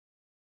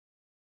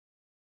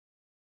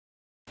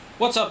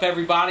What's up,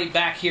 everybody?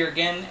 Back here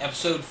again,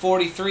 episode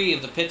 43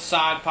 of the Pit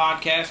Side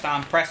Podcast.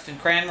 I'm Preston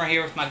Cranmer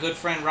here with my good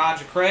friend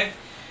Roger Craig.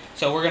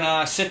 So we're going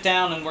to sit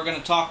down and we're going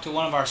to talk to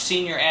one of our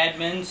senior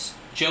admins,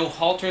 Joe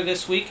Halter,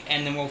 this week,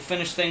 and then we'll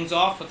finish things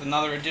off with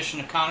another edition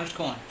of Connor's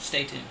Corner.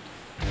 Stay tuned.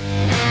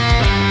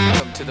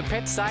 Welcome to the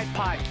Pit Side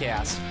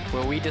Podcast,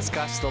 where we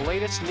discuss the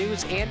latest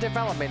news and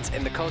developments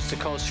in the Coast to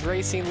Coast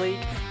Racing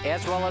League,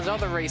 as well as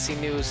other racing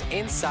news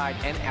inside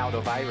and out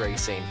of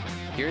iRacing.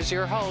 Here's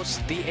your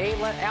host, the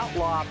A-Let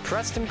Outlaw,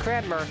 Preston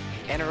Cranmer,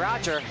 and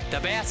Roger, the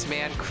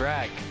Bassman,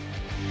 Craig.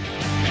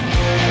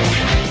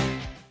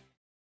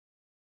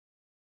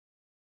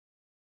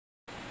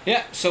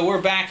 Yeah, so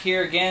we're back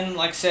here again.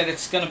 Like I said,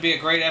 it's going to be a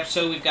great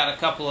episode. We've got a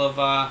couple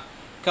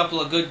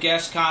of good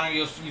guests. Connor,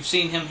 you've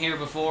seen him here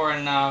before,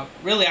 and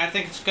really, I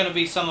think it's going to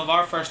be some of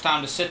our first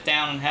time to sit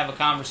down and have a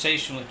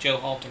conversation with Joe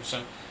Halter.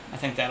 So I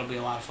think that'll be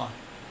a lot of fun.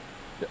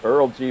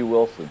 Earl G.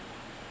 Wilson.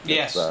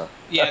 Yes.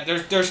 Yeah,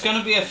 there's going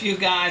to be a few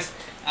guys.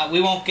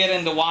 We won't get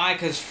into why,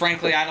 because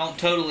frankly I don't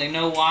totally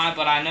know why,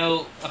 but I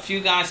know a few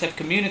guys have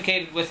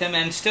communicated with him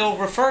and still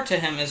refer to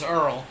him as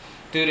Earl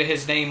due to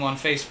his name on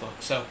Facebook.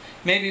 So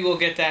maybe we'll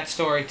get that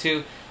story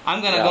too.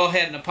 I'm going to go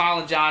ahead and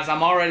apologize.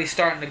 I'm already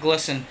starting to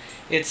glisten.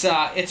 It's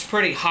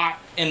pretty hot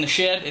in the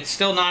shed. It's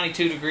still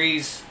 92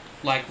 degrees,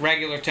 like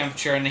regular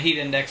temperature, and the heat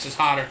index is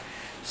hotter.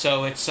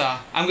 So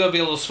I'm going to be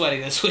a little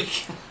sweaty this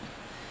week.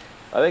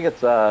 I think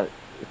it's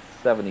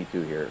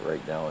 72 here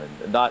right now,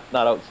 and not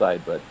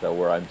outside, but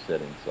where I'm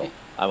sitting. So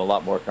I'm a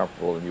lot more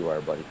comfortable than you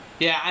are, buddy.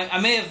 Yeah, I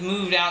may have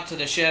moved out to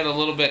the shed a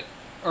little bit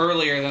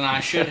earlier than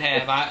I should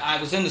have. I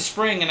was in the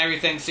spring and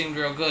everything seemed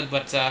real good,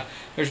 but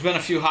there's been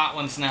a few hot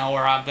ones now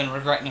where I've been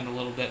regretting it a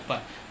little bit.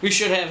 But we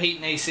should have heat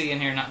and AC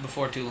in here not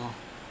before too long.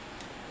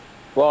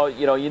 Well,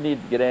 you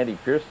need to get Andy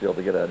Piercefield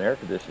to get an air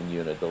conditioning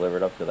unit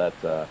delivered up to that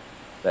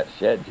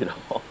shed,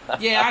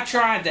 Yeah, I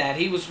tried that.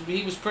 He was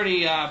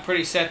pretty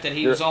set that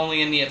he was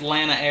only in the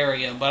Atlanta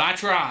area, but I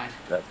tried.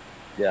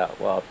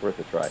 Well, it's worth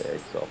a try, eh?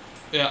 So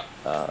yeah.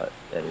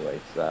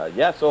 Anyways,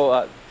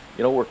 So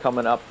we're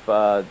coming up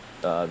the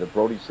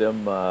Brody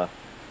Sim. By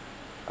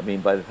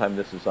the time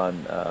this is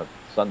on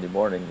Sunday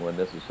morning, when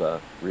this is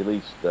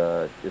released,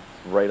 it's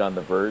right on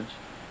the verge.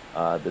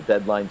 The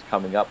deadline's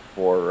coming up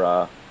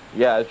for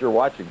as you're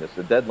watching this,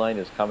 the deadline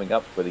is coming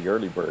up for the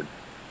early bird.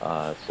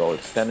 So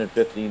it's $10 and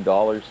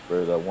 $15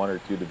 for the 1 or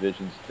 2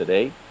 divisions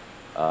today.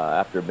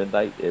 After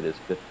midnight, it is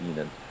 $15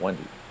 and $20,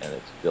 and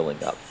it's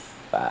filling up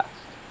fast.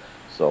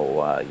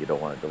 So you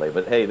don't want to delay.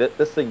 But hey,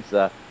 this thing's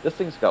got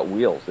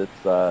wheels.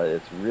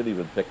 It's really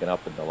been picking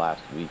up in the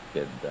last week,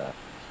 and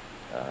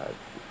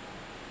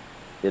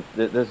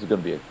this is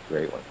going to be a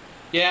great one.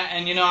 Yeah,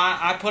 and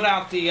I put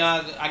out the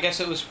I guess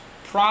it was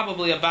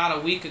probably about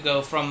a week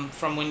ago from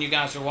when you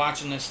guys are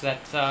watching this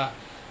that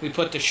we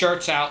put the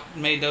shirts out,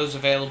 made those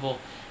available.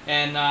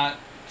 And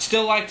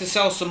still like to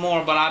sell some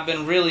more, but I've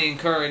been really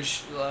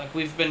encouraged. Like,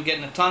 we've been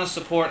getting a ton of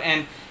support,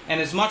 and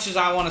as much as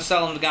I want to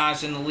sell them to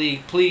guys in the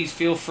league, please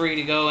feel free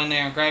to go in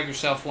there and grab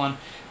yourself one.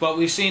 But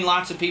we've seen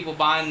lots of people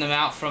buying them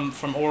out from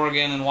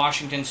Oregon and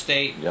Washington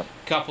State. Yep.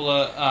 A couple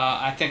of,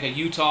 I think, a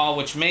Utah,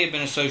 which may have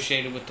been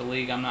associated with the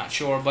league. I'm not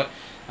sure, but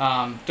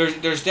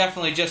there's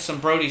definitely just some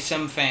Brody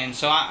Sim fans.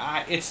 So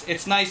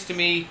it's nice to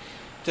me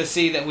to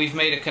see that we've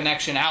made a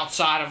connection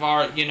outside of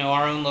our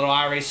own little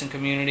iRacing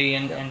community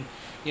and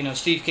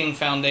Steve King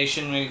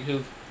Foundation,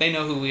 who they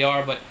know who we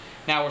are, but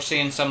now we're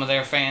seeing some of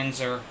their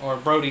fans or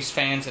Brody's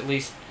fans at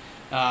least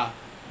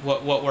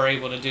what we're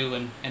able to do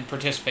and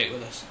participate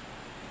with us.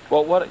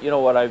 Well,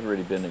 what I've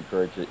really been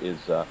encouraged is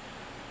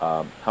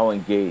how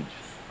engaged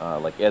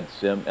like Ed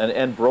Sim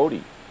and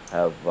Brody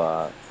have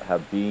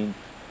been,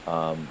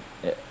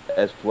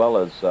 as well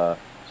as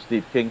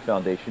Steve King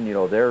Foundation.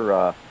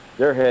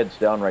 They're heads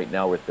down right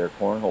now with their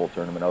cornhole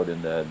tournament out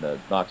in the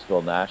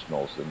Knoxville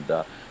Nationals, and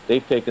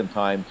they've taken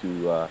time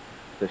to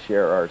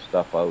share our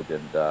stuff out,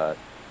 and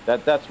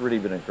that's really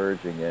been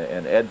encouraging.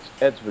 And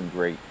Ed's been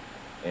great,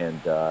 and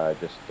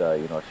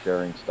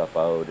sharing stuff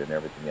out and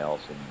everything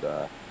else. And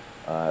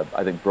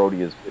I think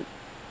Brody's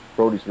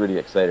really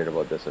excited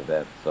about this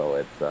event, so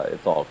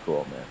it's all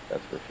cool, man.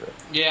 That's for sure.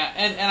 Yeah,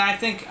 and I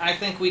think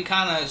we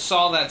kind of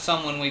saw that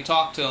some when we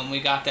talked to him. We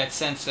got that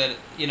sense that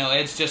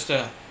Ed's just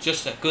a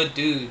good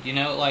dude, and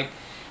I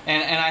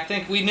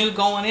think we knew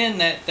going in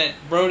that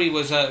Brody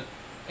was an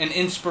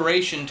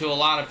inspiration to a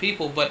lot of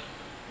people, but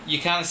you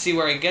kind of see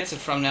where he gets it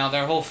from now.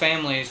 Their whole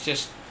family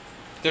is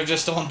they're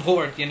just on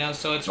board,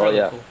 so it's really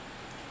cool.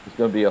 There's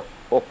going to be a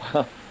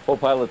whole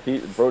pile of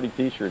Brody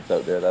T-shirts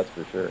out there, that's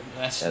for sure.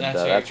 That's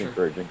true.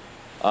 Encouraging.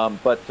 And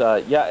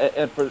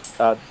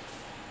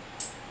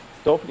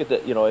don't forget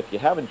that if you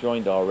haven't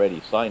joined already,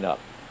 sign up.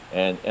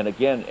 And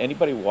again,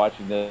 anybody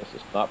watching this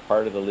is not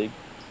part of the league,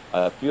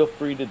 feel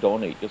free to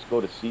donate. Just go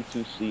to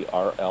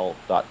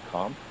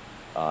c2crl.com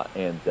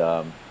and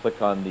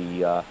click on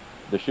there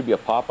should be a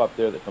pop-up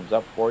there that comes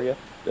up for you.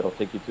 That'll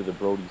take you to the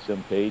Brody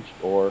Sim page,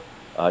 or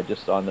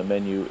just on the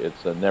menu,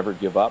 it's a Never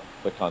Give Up.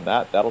 Click on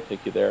that. That'll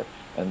take you there.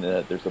 And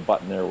there's a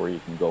button there where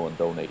you can go and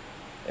donate.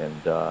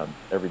 and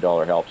every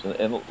dollar helps.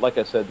 And like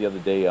I said the other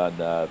day on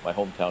my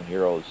Hometown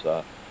Heroes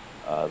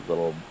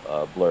little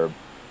blurb,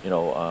 you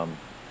know,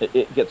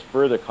 it gets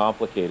further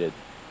complicated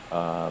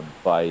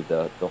by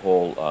the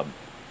whole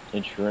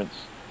insurance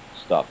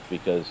stuff,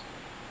 because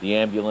the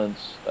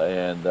ambulance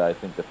and I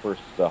think the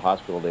first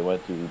hospital they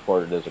went to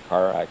reported as a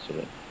car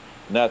accident,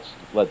 and that's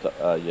led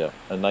to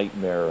a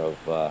nightmare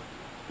of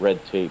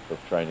red tape of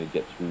trying to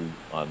get through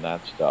on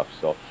that stuff.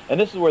 So, and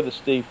this is where the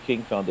Steve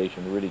King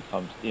Foundation really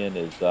comes in,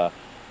 is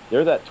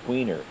they're that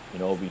tweener, you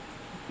know,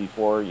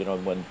 before, you know,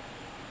 when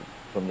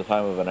from the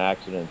time of an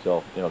accident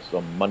until, you know,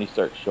 some money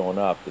starts showing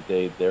up, that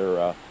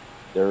they're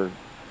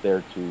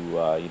there to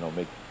you know,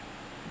 make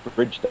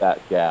bridge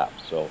that gap.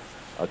 So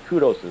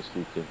kudos to the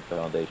Steve King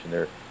Foundation.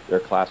 They're a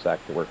class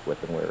act to work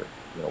with, and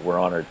we're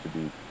honored to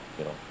be,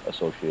 you know,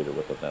 associated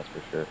with them. That's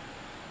for sure.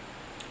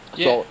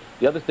 Yeah. So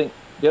the other thing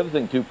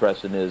too,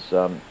 Preston, is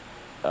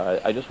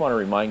I just want to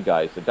remind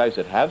the guys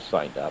that have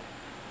signed up.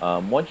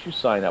 Once you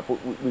sign up,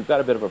 we've got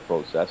a bit of a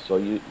process. So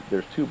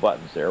there's two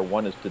buttons there.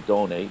 One is to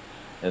donate,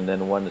 and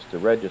then one is to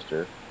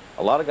register.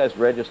 A lot of guys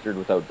registered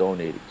without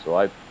donating, so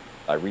I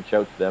reach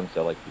out to them,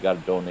 say, like, you got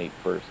to donate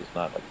first. It's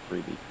not like a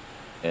freebie.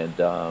 And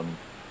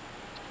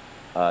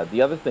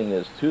the other thing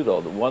is too,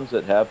 though, the ones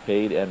that have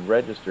paid and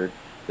registered,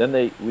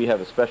 then we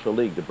have a special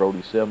league, the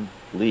Brodie Sim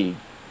League,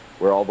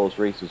 where all those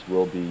races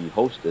will be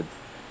hosted.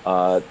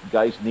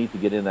 Guys need to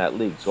get in that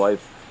league. So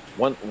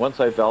once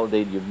I've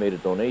validated you've made a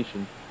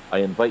donation, I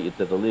invite you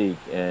to the league,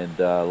 and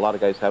a lot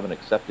of guys haven't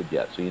accepted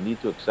yet. So you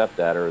need to accept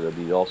that, or there'll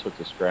be all sorts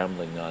of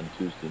scrambling on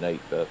Tuesday night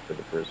for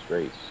the first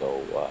race.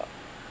 So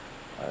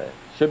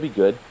should be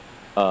good.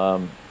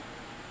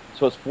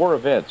 So it's 4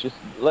 events.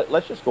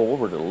 Let's just go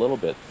over it a little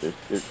bit.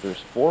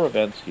 There's 4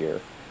 events here.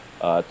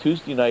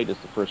 Tuesday night is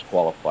the first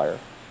qualifier,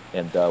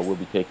 and we'll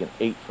be taking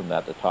 8 from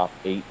that. The top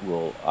 8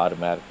 will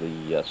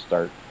automatically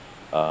start.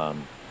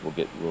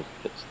 We'll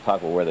talk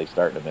about where they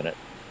start in a minute,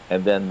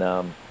 and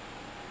then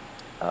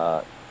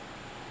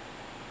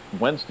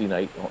Wednesday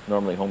night,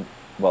 normally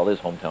is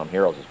Hometown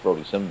Heroes. It's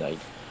Brodie Sim night.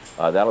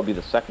 That'll be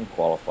the second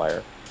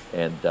qualifier,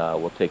 and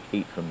we'll take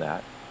 8 from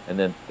that. And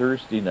then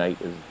Thursday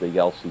night is the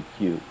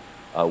LCQ.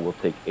 We'll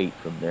take 8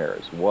 from there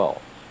as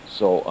well.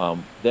 So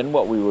then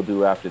what we will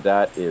do after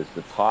that is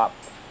the top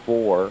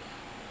 4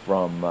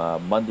 from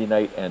Monday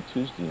night and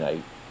Tuesday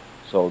night.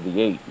 So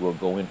the 8 will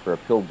go in for a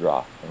pill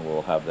draw, and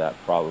we'll have that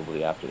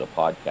probably after the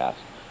podcast.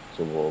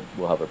 So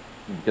we'll have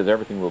because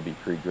everything will be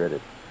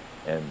pre-gridded,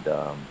 and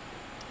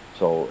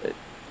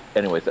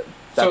anyways,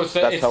 so it's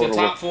the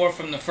top 4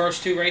 from the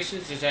first 2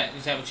 races. Is that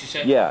what you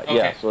said? Yeah, okay.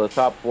 Yeah. So the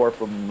top 4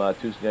 from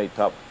Tuesday night,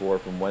 top 4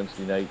 from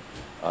Wednesday night,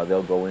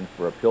 they'll go in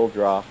for a pill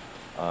draw,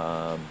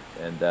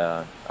 and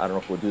I don't know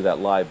if we'll do that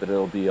live, but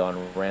it'll be on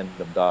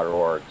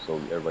random.org, so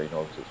everybody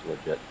knows it's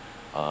legit.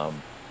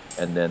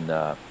 And then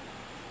the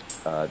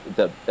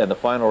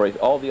final race,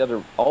 all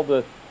the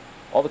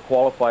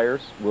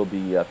qualifiers will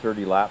be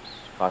 30 laps.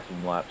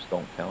 Caution laps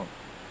don't count.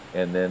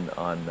 And then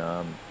on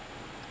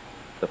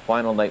the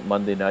final night,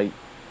 Monday night,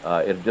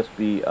 it'll just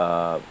be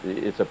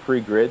it's a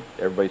pre-grid.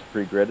 Everybody's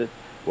pre-gridded.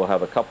 We'll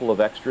have a couple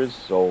of extras.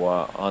 So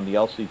on the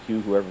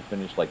LCQ, whoever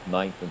finished like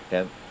 9th and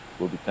 10th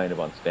will be kind of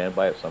on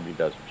standby if somebody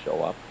doesn't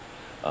show up.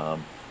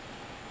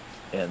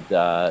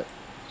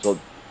 So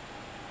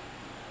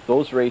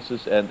those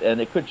races,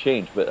 and it could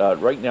change, but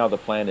right now the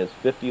plan is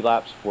 50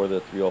 laps for the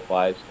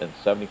 305s and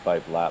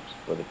 75 laps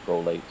for the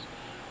prolates.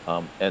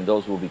 And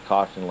those will be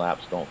caution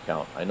laps, don't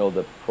count. I know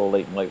the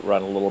prolate might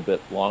run a little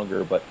bit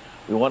longer, but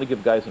we want to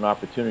give guys an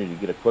opportunity to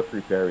get a quick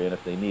repair in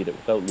if they need it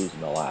without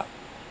losing a lap.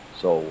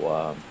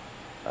 So,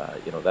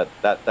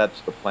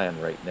 that's the plan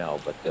right now,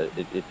 but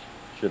it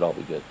should all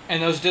be good.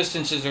 And those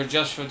distances are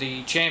just for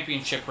the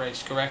championship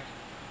race, correct?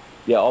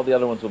 Yeah, all the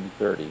other ones will be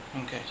 30.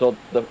 Okay. So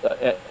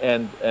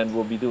and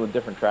we'll be doing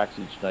different tracks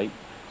each night.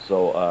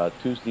 So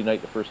Tuesday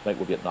night, the first night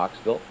will be at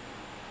Knoxville,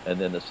 and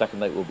then the second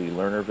night will be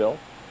Lernerville,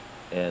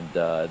 and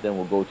then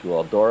we'll go to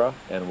Eldora,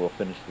 and we'll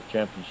finish the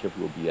championship.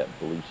 Will be at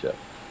Volusia.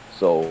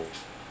 So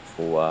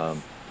 4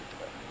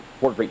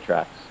 great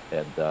tracks,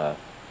 and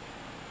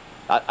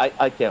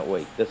I can't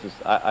wait.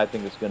 I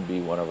think it's going to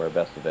be one of our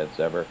best events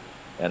ever.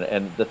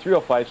 And the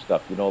 305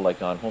 stuff, you know,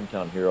 like on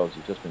Hometown Heroes,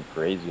 it's just been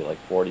crazy, like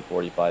 40,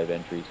 45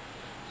 entries.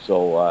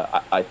 So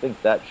I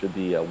think that should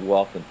be a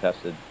well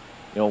contested,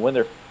 you know, when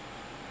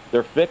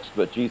they're fixed,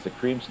 but geez, the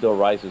cream still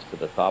rises to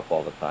the top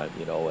all the time,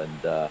 you know,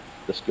 and the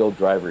skilled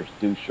drivers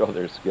do show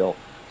their skill.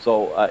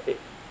 So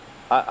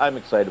I'm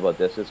excited about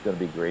this. It's going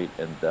to be great,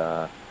 and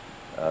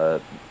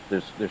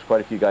there's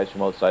quite a few guys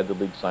from outside the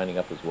league signing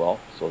up as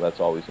well, so that's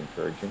always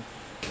encouraging.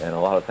 And a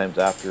lot of times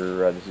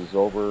after this is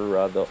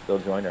over, they'll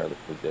join our league.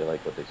 They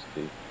like what they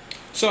see.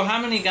 So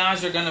how many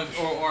guys are going to,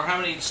 or how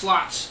many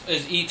slots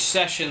is each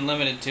session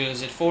limited to?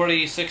 Is it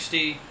 40,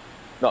 60?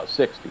 No,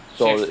 60.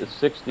 So 60. It's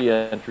 60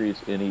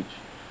 entries in each.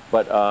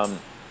 But,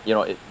 you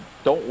know,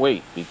 don't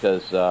wait,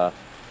 because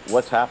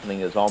what's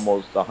happening is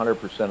almost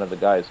 100% of the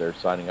guys are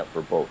signing up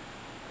for both.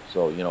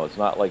 So, you know, it's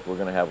not like we're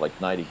going to have like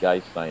 90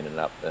 guys signing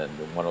up, and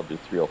one will do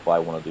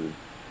 305, one will do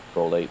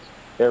prolates.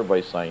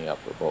 everybody's signing up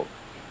for both.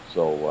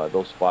 So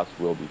those spots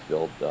will be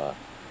filled,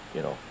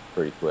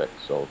 pretty quick.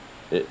 So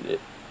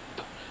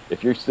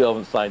if you still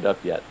haven't signed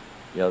up yet,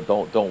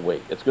 don't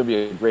wait. It's going to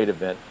be a great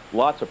event.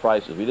 Lots of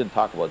prizes. We didn't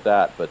talk about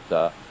that, but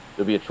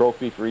there'll be a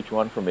trophy for each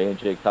one from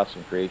A&J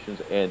Custom Creations.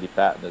 Andy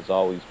Patton has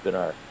always been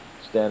our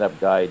stand-up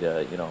guy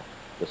to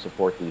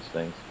support these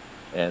things.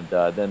 And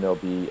then there'll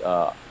be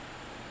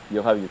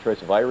you'll have your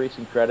choice of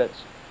iRacing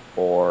credits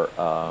or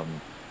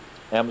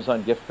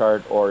Amazon gift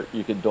card, or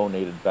you can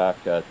donate it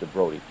back to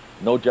Brodie.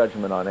 No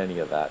judgment on any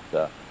of that,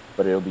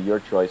 but it'll be your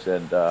choice.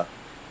 And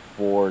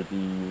for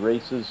the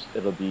races,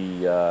 it'll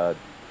be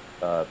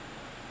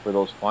for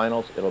those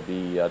finals, it'll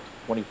be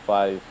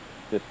 25,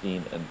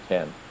 15, and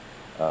 10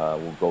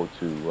 will go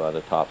to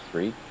the top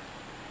 3.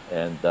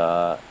 And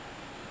then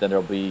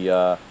there'll be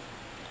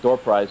door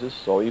prizes.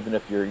 So even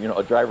if you're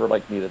a driver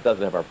like me that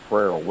doesn't have a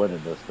prayer of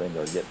winning this thing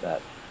or get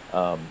that,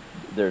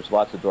 there's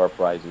lots of door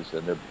prizes,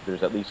 and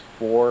there's at least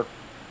four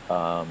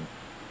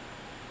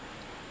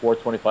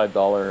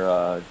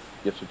 $25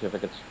 gift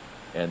certificates,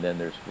 and then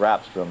there's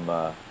wraps from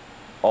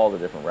all the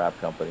different wrap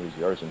companies,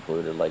 yours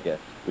included.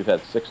 We've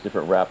had 6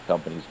 different wrap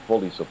companies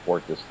fully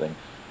support this thing.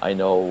 I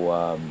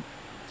know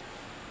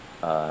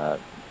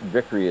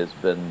Victory has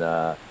been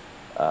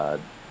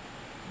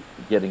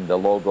getting the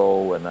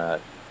logo,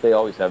 and they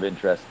always have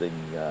interesting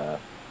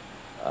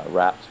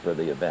wraps for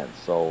the event.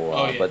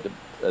 So, but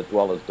as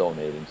well as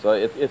donating, so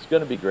it's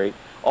going to be great.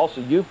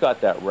 Also, you've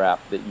got that wrap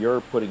that you're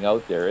putting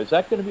out there. Is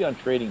that going to be on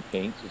Trading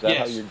Paints? Is that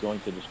how you're going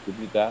to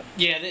distribute that?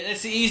 Yeah,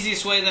 that's the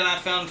easiest way that I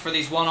found for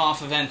these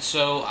one-off events.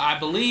 So I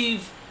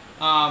believe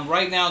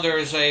right now there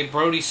is a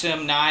Brodie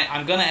Sim. Now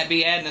I'm going to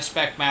be adding a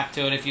spec map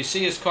to it. If you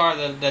see his car,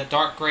 the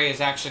dark gray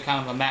is actually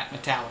kind of a matte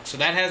metallic. So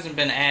that hasn't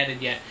been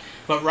added yet.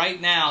 But right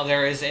now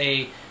there is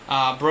a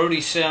Brodie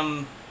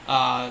Sim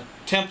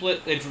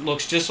template. It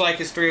looks just like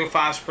his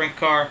 305 sprint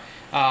car.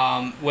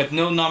 With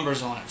no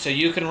numbers on it. So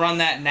you can run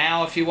that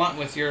now if you want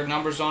with your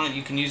numbers on it.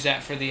 You can use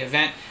that for the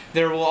event.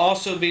 There will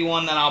also be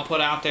one that I'll put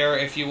out there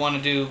if you want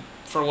to do,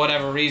 for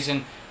whatever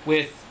reason,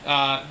 with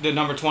the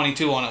number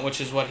 22 on it,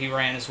 which is what he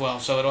ran as well.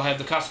 So it'll have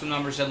the custom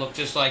numbers that look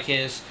just like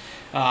his,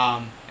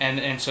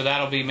 and so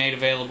that'll be made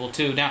available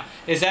too. Now,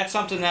 is that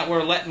something that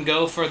we're letting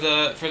go for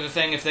the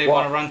thing if they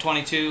want to run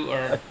 22?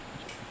 Or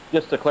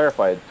just to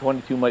clarify,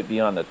 22 might be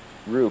on the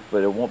roof,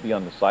 but it won't be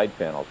on the side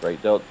panels,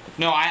 right?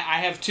 No,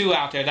 I have 2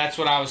 out there. That's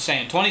what I was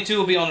saying. 22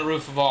 will be on the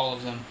roof of all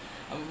of them.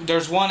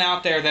 There's one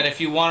out there that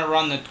if you want to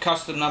run the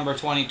custom number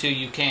 22,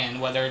 you can.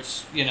 Whether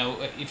it's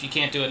if you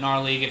can't do it in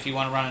our league, if you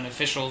want to run in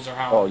officials or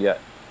how. Oh yeah,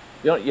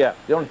 The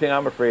only thing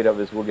I'm afraid of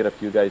is we'll get a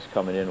few guys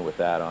coming in with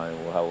that on, and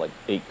we'll have like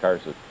 8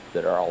 cars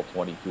that are all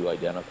 22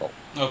 identical.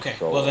 Okay.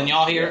 So, well, then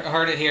y'all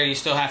heard it here. You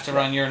still have to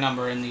run your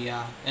number in the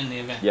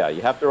event. Yeah,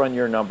 you have to run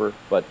your number,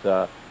 but.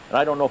 And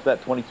I don't know if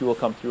that 22 will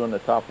come through on the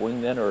top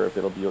wing then, or if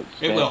it'll be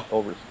stamped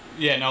over.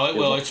 Yeah, no, it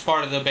will. It's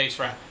part of the base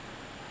wrap.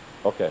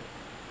 Okay.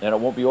 And it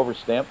won't be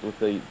over-stamped with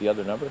the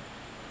other number?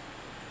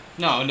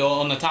 No,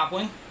 on the top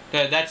wing?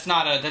 That's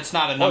not a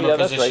number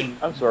position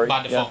right. I'm sorry.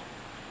 By default.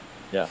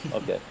 Yeah,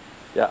 okay.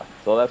 Yeah,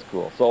 so that's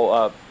cool.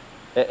 So,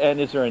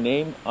 and is there a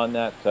name on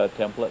that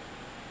template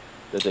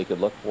that they could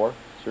look for?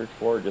 Search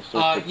for, or just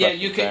search for yeah,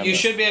 you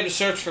should be able to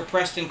search for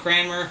Preston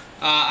Cranmer.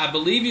 I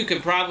believe you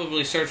could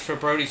probably search for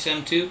Brodie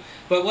Sim too.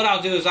 But what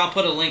I'll do is I'll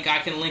put a link. I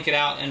can link it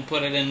out and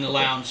put it in the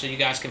lounge so you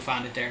guys can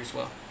find it there as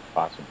well.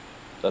 Awesome,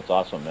 that's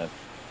awesome, man.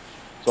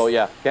 So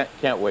yeah,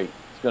 can't wait.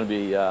 It's gonna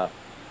be awesome.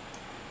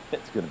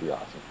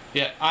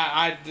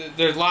 Yeah,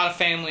 there's a lot of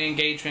family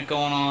engagement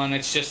going on.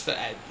 It's just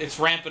it's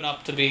ramping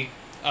up to be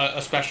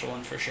a special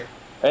one for sure.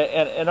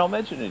 And I'll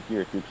mention it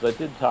here too because I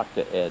did talk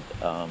to Ed.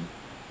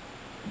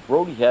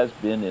 Brodie has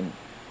been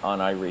on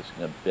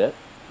iRacing a bit,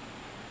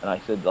 and I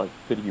said, like,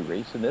 could he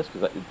race in this?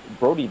 Because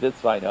Brodie did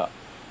sign up,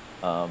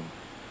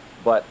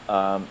 but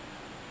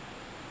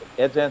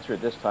Ed's answer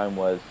at this time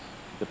was,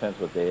 depends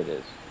what day it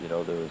is.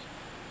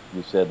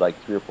 You said like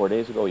 3 or 4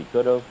 days ago he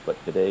could have, but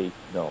today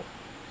no.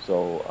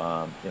 So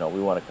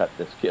we want to cut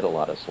this kid a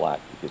lot of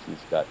slack because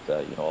he's got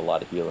a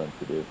lot of healing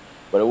to do.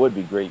 But it would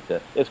be great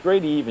it's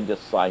great he even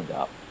just signed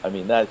up. I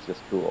mean, that's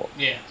just cool.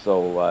 Yeah.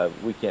 So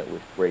we can't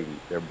wish Brodie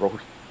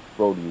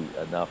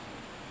enough,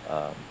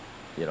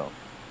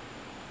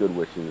 good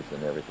wishes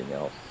and everything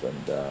else,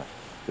 and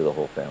to the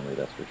whole family,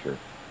 that's for sure.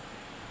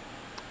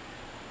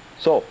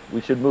 So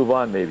we should move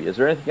on maybe. Is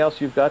there anything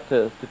else you've got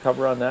to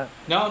cover on that?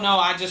 No,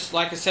 I just,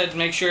 like I said,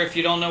 make sure if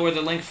you don't know where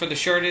the link for the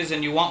shirt is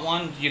and you want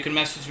one, you can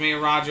message me or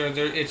Roger.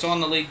 It's on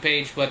the league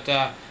page, or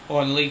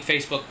on the league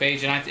Facebook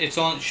page, and it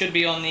should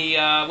be on the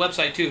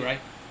website too, right?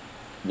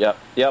 Yep,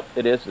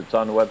 it is. It's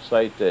on the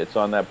website. It's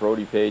on that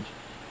Brodie page.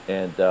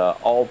 And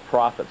all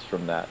profits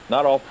from that,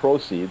 not all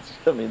proceeds.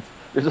 I mean,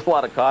 there's a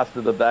lot of cost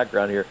in the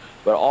background here,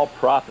 but all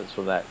profits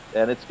from that,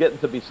 and it's getting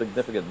to be a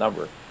significant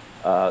number.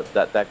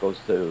 That goes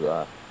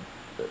to,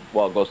 it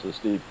goes to the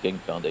Steve King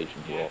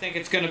Foundation. Yeah, I think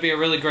it's going to be a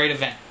really great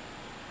event.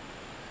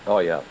 Oh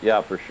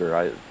yeah, for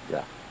sure.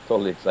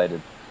 Totally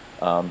excited.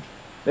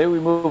 maybe we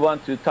move on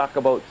to talk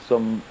about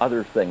some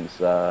other things.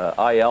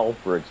 IL,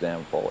 for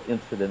example,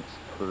 incidents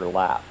per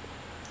lap.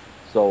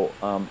 So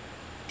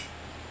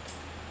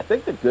I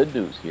think the good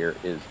news here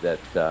is that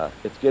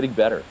it's getting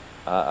better.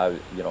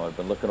 I've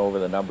been looking over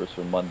the numbers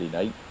from Monday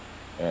night,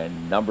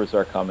 and numbers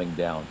are coming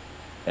down.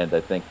 And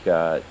I think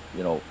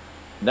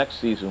next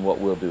season what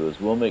we'll do is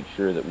we'll make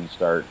sure that we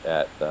start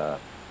at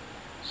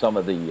some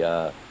of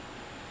the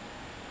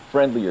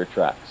friendlier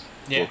tracks,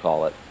 we'll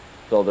call it,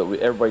 so that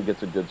everybody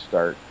gets a good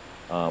start.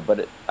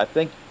 I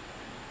think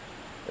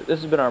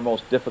this has been our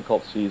most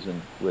difficult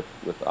season with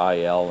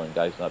IL and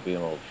guys not being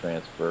able to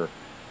transfer.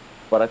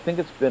 But I think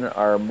it's been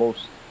our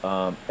most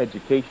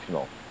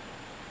educational,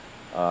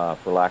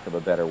 for lack of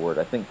a better word.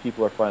 I think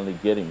people are finally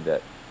getting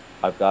that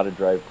I've got to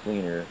drive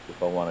cleaner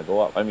if I want to go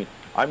up. I mean,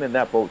 I'm in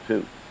that boat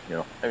too.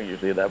 I'm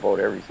usually in that boat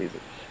every season.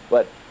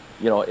 But,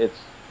 you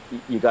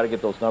got to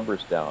get those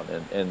numbers down.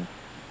 And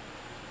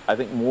I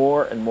think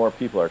more and more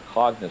people are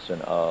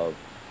cognizant of,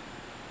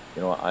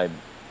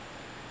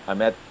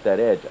 I'm at that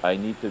edge. I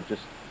need to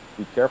just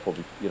be careful,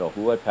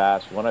 who I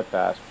pass, when I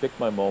pass, pick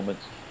my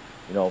moments,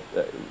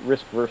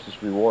 risk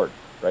versus reward,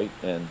 right?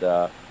 And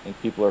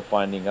people are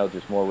finding out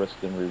there's more risk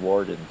than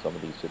reward in some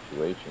of these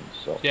situations.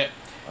 So yeah,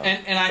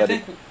 and I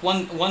think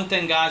one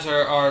thing guys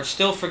are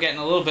still forgetting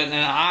a little bit, and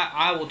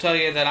I will tell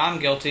you that I'm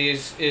guilty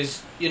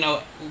is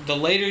the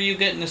later you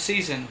get in the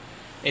season,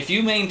 if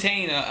you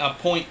maintain a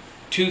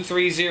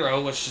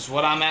 .230, which is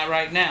what I'm at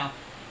right now,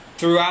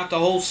 throughout the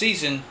whole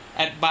season,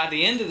 by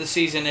the end of the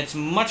season, it's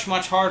much,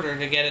 much harder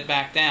to get it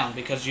back down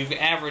because you've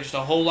averaged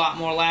a whole lot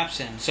more laps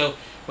in. So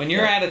when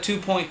you're at a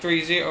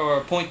 2.30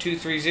 or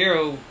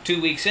 .230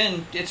 2 weeks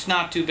in, it's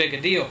not too big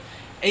a deal.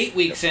 8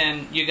 weeks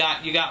in, you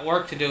got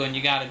work to do, and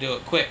you got to do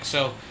it quick.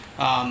 So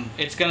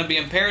it's going to be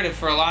imperative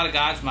for a lot of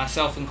guys,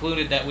 myself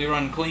included, that we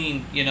run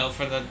clean,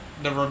 for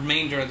the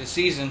remainder of the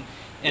season.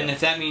 And if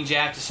that means you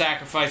have to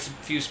sacrifice a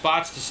few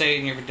spots to stay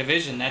in your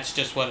division, that's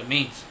just what it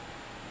means.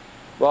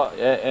 Well,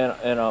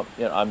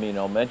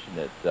 I'll mention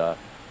it.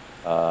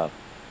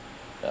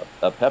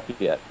 Pepe,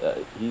 he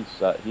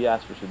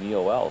asked for some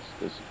EOLs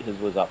because his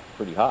was up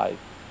pretty high.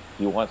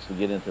 He wants to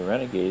get into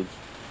Renegades,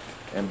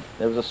 and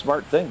it was a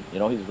smart thing.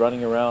 He's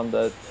running around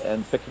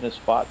and picking his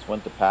spots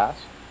when to pass.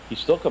 He's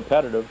still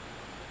competitive,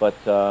 but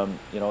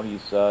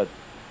his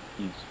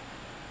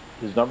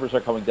numbers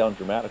are coming down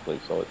dramatically.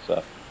 So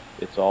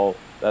it's all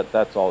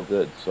that's all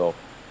good. So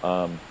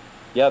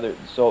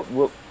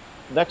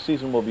next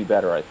season will be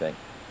better, I think.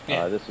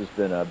 Yeah. This has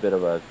been a bit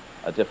of a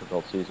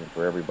difficult season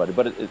for everybody,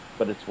 but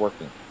it's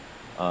working.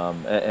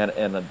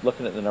 And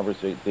looking at the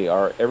numbers,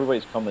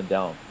 everybody's coming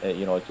down.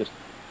 It's just,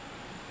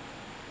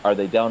 are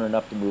they down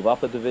enough to move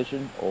up a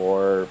division,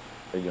 or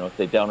if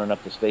they down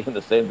enough to stay in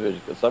the same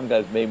division? Because some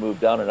guys may move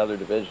down another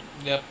division.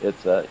 Yep.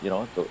 It's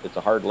it's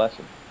a hard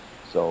lesson.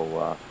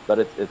 So, but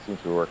it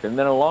seems to work. And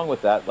then along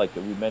with that, like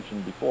we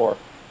mentioned before,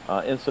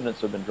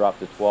 incidents have been dropped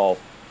to 12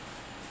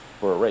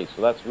 for a race.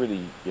 So that's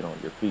really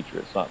your feature.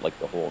 It's not like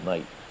the whole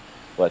night.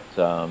 But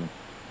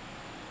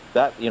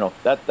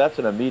that's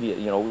an immediate.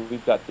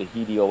 We've got the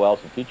heat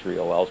EOLs and feature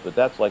EOLs, but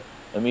that's like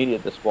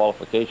immediate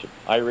disqualification.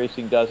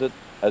 iRacing does it.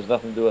 Has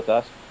nothing to do with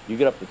us. You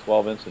get up to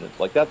 12 incidents.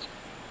 Like that's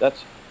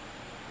it's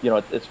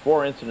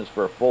 4 incidents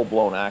for a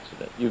full-blown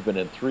accident. You've been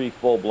in 3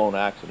 full-blown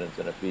accidents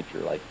in a feature.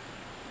 Like,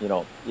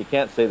 you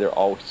can't say they're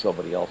always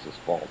somebody else's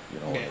fault.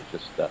 Yeah. It's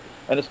just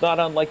and it's not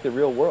unlike the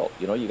real world.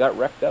 You got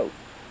wrecked out.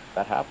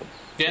 That happens.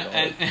 Yeah,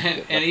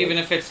 and even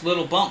if it's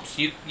little bumps,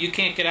 you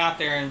can't get out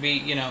there and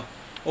be,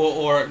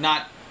 or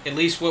not, at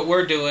least what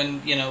we're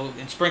doing,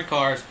 in sprint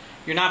cars,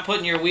 you're not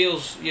putting your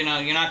wheels, you're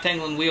not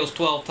tangling wheels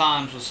 12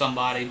 times with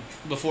somebody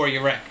before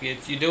you wreck.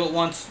 If you do it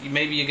once,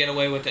 maybe you get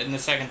away with it, and the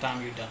second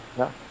time you're done.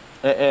 Yeah,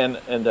 and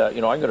I'm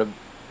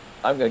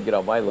gonna get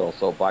on my little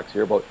soapbox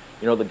here about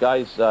the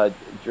guys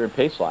during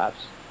pace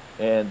laps,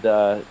 and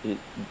the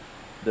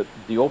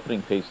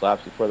opening pace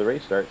laps before the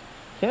race starts.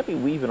 Can't be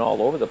weaving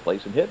all over the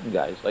place and hitting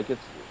guys. Like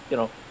it's,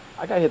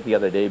 I got hit the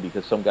other day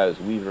because some guy was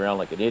weaving around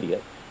like an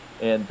idiot,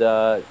 and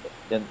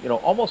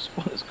almost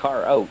spun his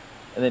car out,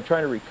 and then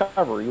trying to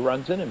recover, he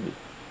runs into me,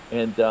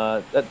 and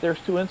there's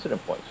 2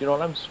 incident points. And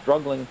I'm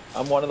struggling.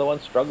 I'm one of the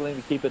ones struggling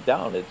to keep it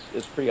down.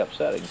 It's pretty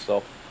upsetting.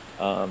 So,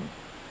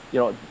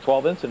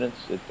 12 incidents.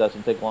 It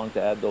doesn't take long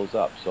to add those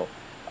up. So,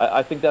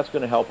 I think that's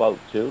going to help out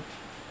too.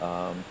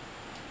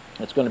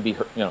 It's going to be,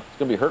 it's going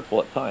to be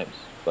hurtful at times,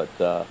 but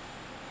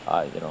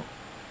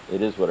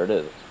it is what it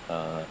is.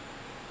 How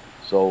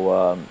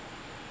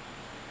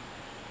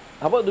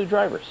about new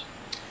drivers?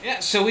 Yeah,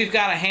 so we've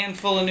got a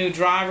handful of new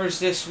drivers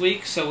this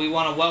week, so we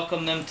want to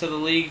welcome them to the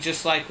league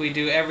just like we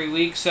do every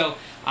week. So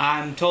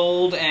I'm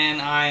told,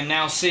 and I'm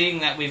now seeing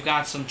that we've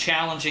got some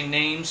challenging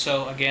names.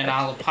 So again,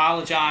 I'll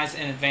apologize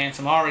in advance.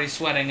 I'm already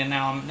sweating, and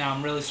now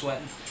I'm really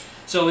sweating.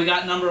 So we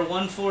got number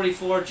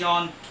 144,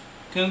 John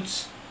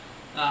Kuntz.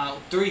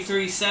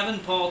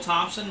 337, Paul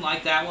Thompson,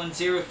 like that one.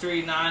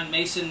 039,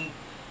 Mason,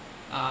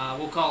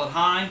 we'll call it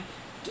Hine.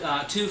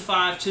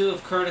 252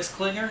 of Curtis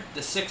Klinger,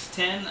 the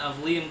 610 of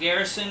Liam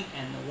Garrison,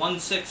 and the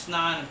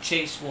 169 of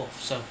Chase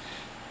Wolf. So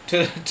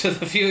to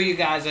the few of you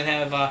guys that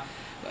have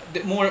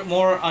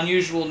more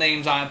unusual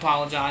names, I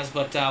apologize.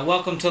 But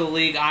welcome to the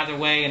league either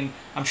way, and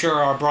I'm sure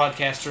our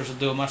broadcasters will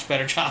do a much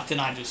better job than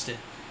I just did.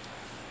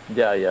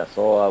 Yeah.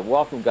 So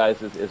welcome,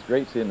 guys. It's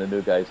great seeing the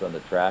new guys on the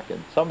track,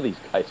 and some of these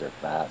guys are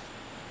fast.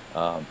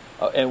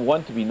 And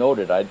one to be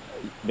noted,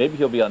 maybe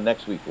he'll be on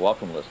next week's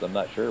welcome list. I'm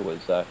not sure.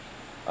 Was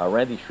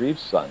Randy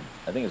Shreve's son?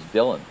 I think it's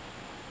Dylan.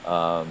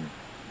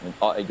 And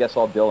I guess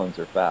all Dylans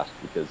are fast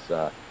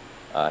because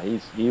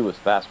he was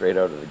fast right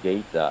out of the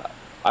gate.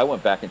 I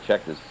went back and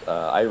checked his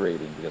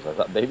iRating because I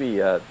thought maybe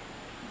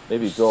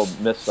Bill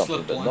missed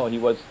something, but no,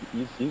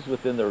 he's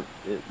within the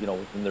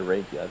within the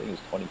range. I think it was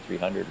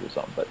 2,300 or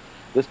something. But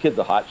this kid's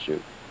a hot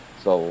shoot.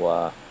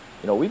 So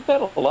we've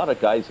had a lot of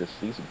guys this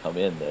season come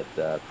in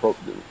that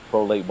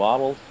pro late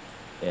models,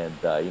 and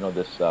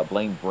this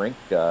Blaine Brink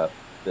that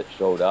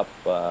showed up.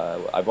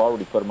 I've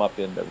already put him up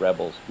in the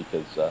Rebels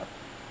because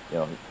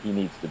he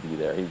needs to be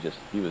there.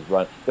 He was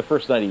run the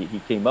first night he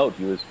came out.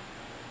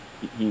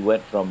 He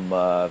went from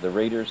the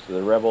Raiders to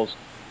the Rebels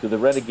to the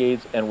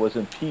Renegades and was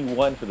in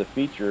P1 for the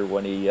feature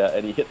when he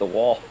hit the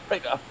wall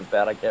right off the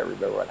bat. I can't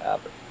remember what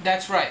happened.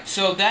 That's right.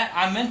 So that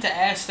I meant to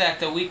ask that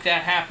the week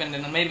that happened,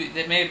 and maybe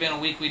that may have been a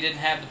week we didn't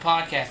have the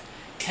podcast.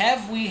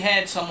 Have we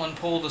had someone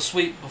pull the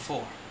sweep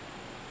before?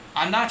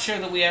 I'm not sure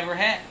that we ever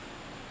had.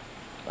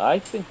 I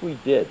think we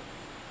did.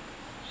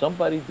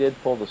 Somebody did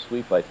pull the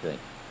sweep, I think.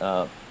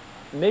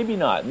 Maybe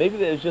not.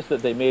 Maybe it was just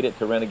that they made it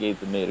to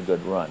Renegades and made a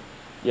good run.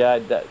 Yeah,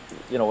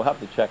 we'll have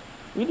to check.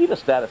 We need a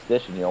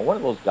statistician, one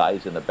of those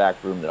guys in the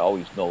back room that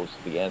always knows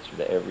the answer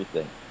to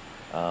everything.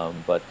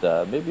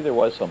 But maybe there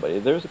was somebody.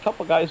 There's a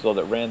couple guys, though,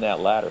 that ran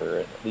that ladder,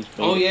 at least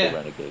made it to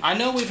Renegades. I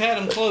know we've had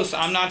them close.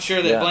 I'm not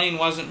sure that Blaine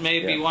wasn't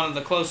maybe one of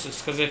the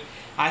closest, because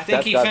I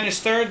think he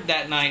finished third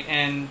that night,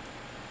 and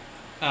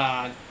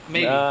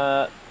maybe.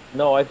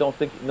 No, I don't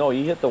think. No,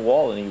 he hit the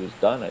wall and he was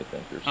done, I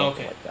think, or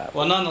something like that.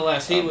 Well,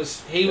 nonetheless, he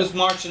was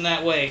marching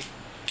that way.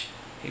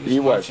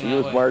 He was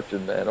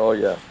marching, man. Oh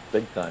yeah,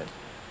 big time.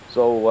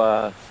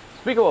 So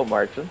speaking about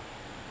marching,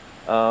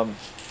 I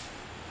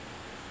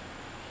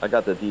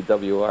got the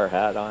DWR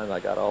hat on. I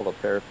got all the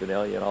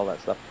paraphernalia and all that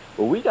stuff.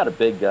 But we got a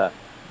big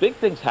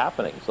things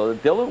happening. So the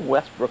Dylan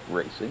Westbrook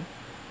Racing,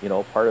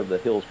 part of the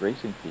Hills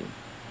Racing team,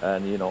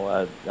 and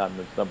I'm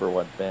his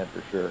 #1 fan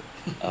for sure.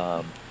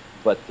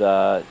 But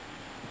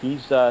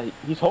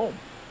he's home.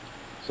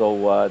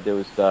 So there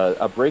was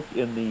a break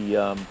in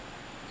the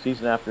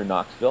season after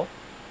Knoxville.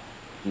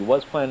 He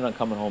was planning on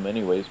coming home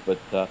anyways, but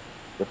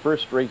the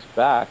first race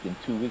back in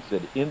 2 weeks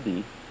at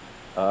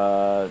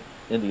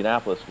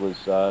Indianapolis was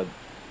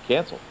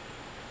canceled.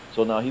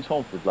 So now he's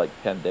home for like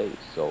 10 days.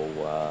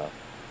 So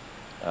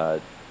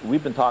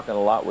we've been talking a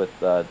lot with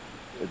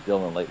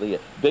Dylan lately.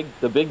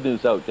 The big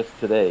news out just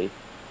today is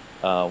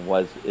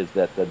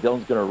that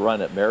Dylan's going to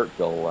run at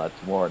Merrittville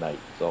tomorrow night.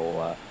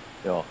 So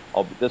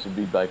this will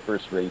be my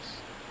first race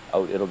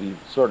out. It'll be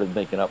sort of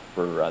making up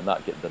for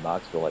not getting to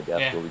Knoxville, I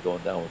guess. He'll be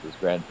going down with his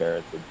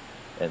grandparents,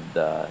 and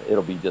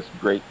it'll be just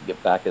great to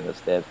get back in the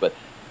stands. But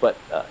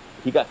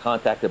he got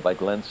contacted by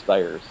Glenn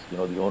Stiers,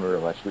 the owner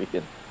of West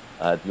Weekend.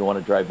 Do you want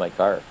to drive my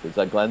car?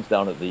 Because Glenn's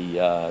down at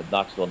the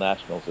Knoxville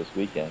Nationals this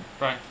weekend.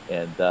 Right.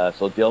 And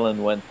so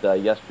Dylan went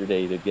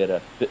yesterday to get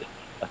a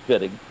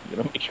fitting,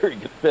 make sure he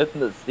could fit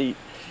in the seat,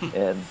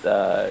 and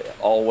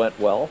all went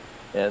well.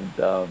 And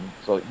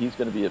so he's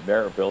going to be at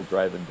Merrittville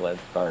driving Glenn's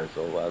car.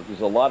 So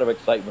there's a lot of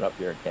excitement up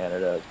here in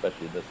Canada,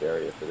 especially in this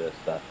area for this.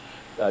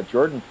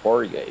 Jordan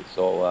Poirier.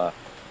 So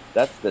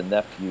that's the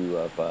nephew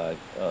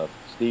of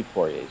Steve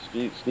Poirier.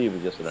 Steve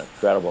was just an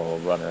incredible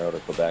runner out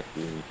of Quebec.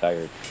 He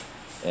retired.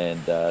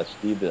 And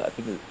Steve, I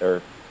think,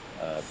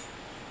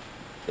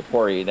 the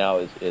Poirier now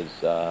is his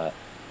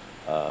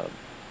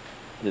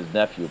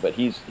nephew, but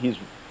he's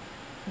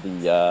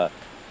the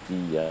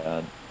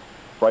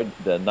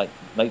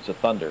Knights of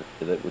Thunder,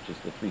 which is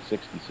the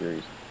 360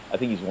 series. I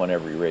think he's won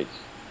every race.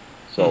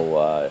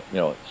 So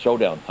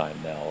showdown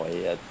time now.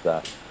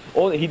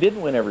 He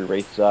didn't win every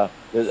race.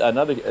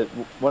 Another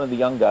one of the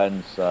young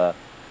guns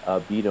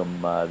beat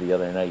him the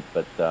other night,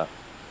 but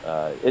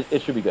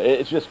it should be good.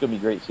 It's just going to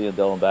be great seeing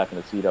Dylan back in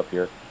the seat up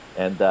here.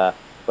 And but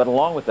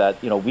along with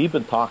that, we've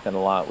been talking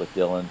a lot with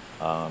Dylan.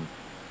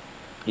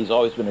 He's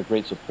always been a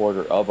great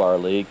supporter of our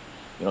league.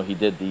 He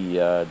did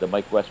the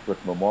Mike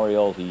Westbrook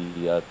Memorial. He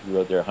threw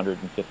out there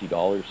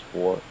 $150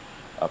 for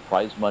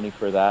prize money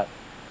for that,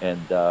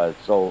 and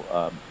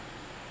so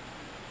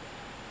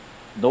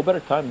no better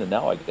time than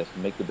now, I guess, to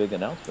make the big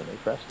announcement, eh,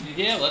 Preston?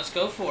 Yeah, let's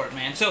go for it,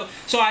 man. So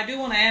I do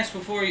want to ask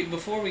before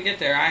we get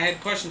there. I had a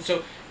question.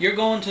 So you're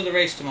going to the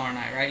race tomorrow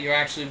night, right? You'll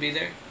actually be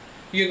there.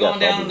 You're going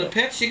down in the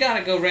pits. You got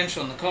to go wrench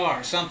on the car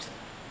or something.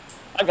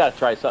 I got to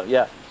try something.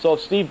 Yeah. So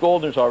Steve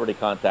Goldner's already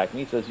contacted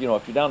me. He says, if you're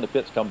down in the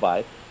pits, come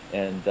by.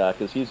 And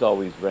because he's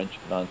always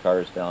wrenching on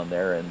cars down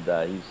there,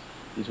 and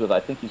he's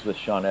with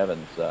Sean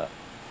Evans,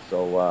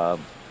 so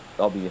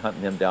I'll be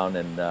hunting him down.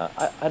 And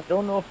I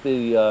don't know if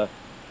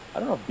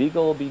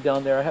Beagle will be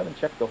down there. I haven't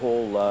checked the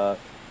whole,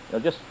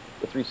 just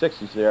the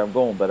 360s there. I'm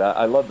going, but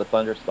I love the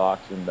Thunder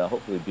stocks, and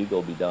hopefully Beagle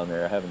will be down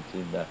there. I haven't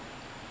seen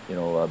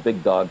a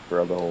big dog for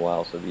a little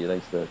while, so it'd be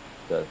nice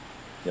to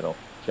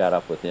chat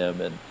up with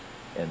him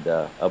and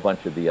a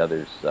bunch of the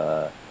others,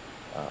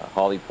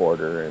 Holly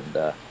Porter and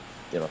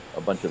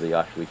a bunch of the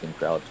Oshawecan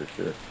crowd for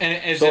sure.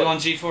 And is it on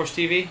GeForce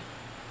TV?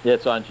 Yeah,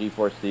 it's on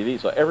GeForce TV,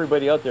 so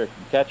everybody out there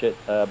can catch it.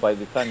 By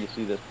the time you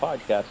see this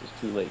podcast,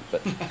 it's too late.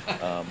 But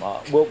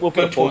we'll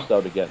put a post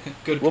out again.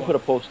 We'll put a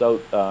post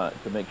out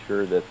to make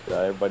sure that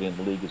everybody in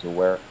the league is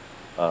aware.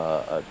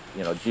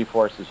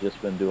 GeForce has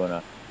just been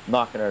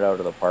knocking it out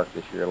of the park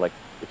this year. Like,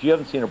 if you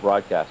haven't seen a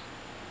broadcast,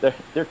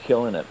 they're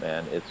killing it,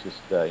 man. It's just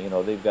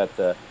they've got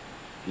the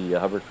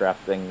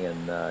hovercraft thing,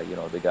 and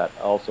they got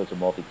all sorts of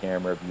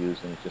multi-camera views,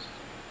 and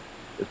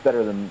it's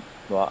better than.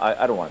 Well,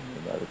 I don't want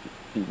to other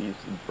TVs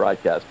and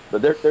broadcast,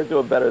 but they're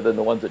doing better than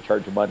the ones that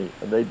charge money,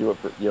 and they do it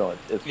for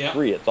it's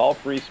free. It's all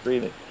free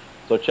streaming.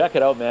 So check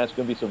it out, man. It's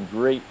going to be some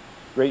great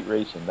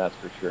racing, that's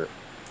for sure.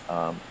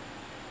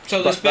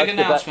 So this big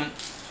announcement.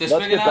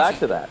 Let's get back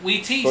to that. We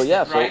teased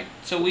it, right?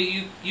 So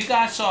you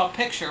guys saw a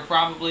picture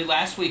probably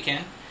last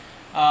weekend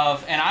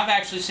of, and I've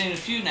actually seen a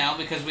few now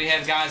because we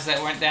had guys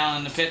that went down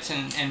in the pits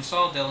and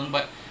saw Dylan,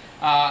 but.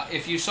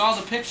 If you saw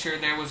the picture,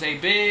 there was a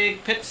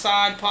big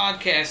Pitside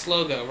Podcast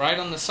logo right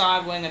on the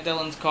side wing of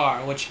Dylan's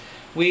car, which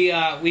we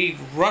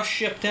rush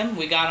shipped him.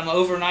 We got him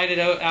overnighted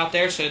out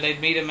there so they'd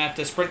meet him at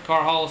the Sprint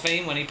Car Hall of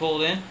Fame when he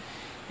pulled in.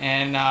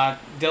 And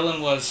Dylan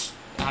was,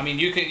 I mean,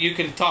 you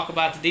can talk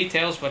about the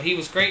details, but he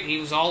was great. He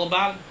was all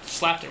about it.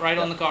 Slapped it right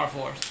on the car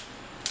for us.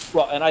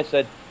 Well, and I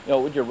said,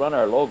 would you run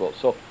our logo?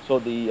 So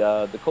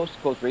the Coast to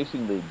Coast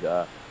Racing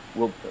League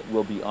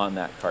will be on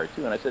that car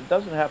too. And I said, it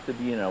doesn't have to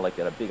be at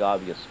a big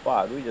obvious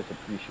spot. We just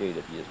appreciate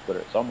if you just put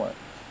it somewhere.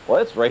 Well,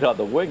 it's right on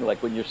the wing.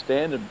 Like when you're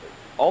standing,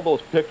 all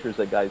those pictures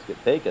that guys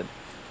get taken,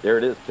 there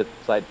it is,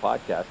 Pitside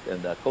Podcast,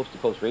 and Coast to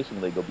Coast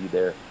Racing League will be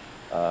there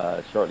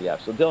shortly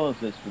after. So Dylan's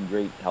just been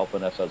great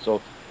helping us out.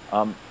 So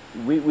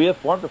we have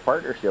formed a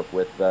partnership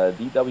with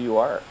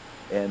DWR,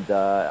 and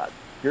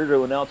here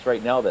to announce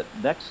right now that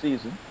next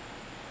season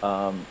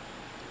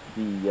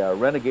the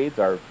Renegades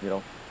are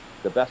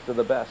the best of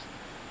the best.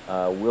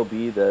 Will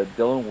be the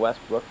Dylan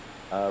Westbrook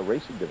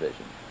Racing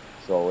Division.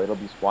 So it'll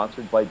be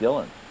sponsored by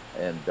Dylan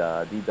and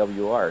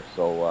DWR.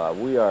 So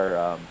we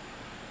are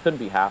couldn't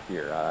be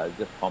happier.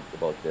 Just pumped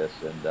about this,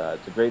 and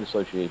it's a great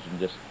association.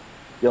 Just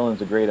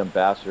Dylan's a great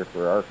ambassador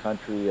for our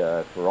country,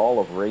 for all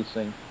of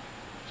racing.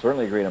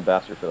 Certainly a great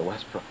ambassador for the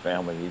Westbrook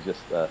family. He's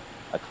just a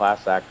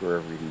class act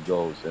wherever he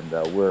goes, and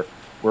we're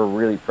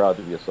really proud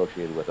to be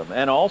associated with him.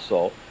 And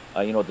also,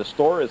 the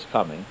store is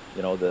coming.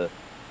 The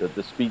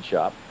speed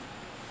shop.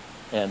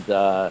 And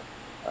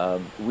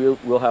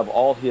we'll have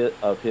all his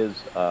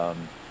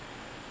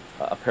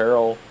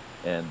apparel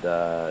and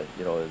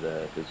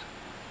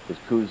his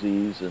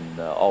koozies and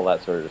all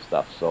that sort of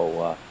stuff.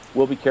 So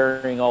we'll be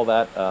carrying all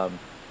that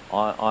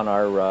on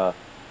our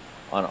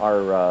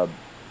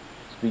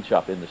speed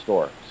shop in the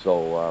store.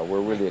 So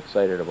we're really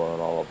excited about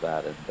all of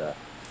that, and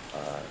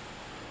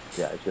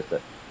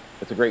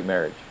it's a great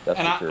marriage. That's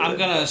and for sure. I'm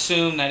going to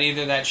assume that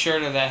either that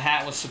shirt or that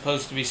hat was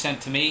supposed to be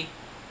sent to me.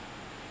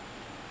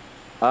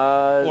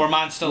 Or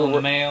mine's still in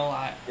the mail.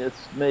 It's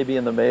maybe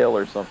in the mail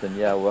or something.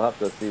 Yeah, we'll have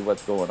to see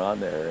what's going on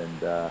there. And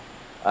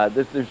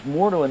there's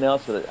more to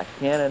announce that I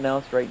can't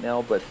announce right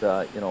now, but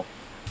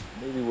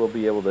maybe we'll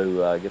be able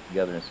to get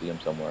together and see him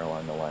somewhere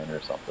along the line or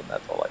something.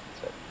 That's all I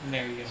can say.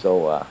 There you go.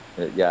 So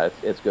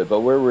it's good. But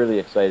we're really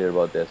excited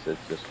about this.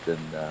 It's just been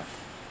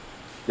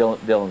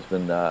Dylan's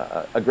been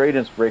a great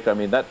inspiration. I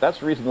mean, that's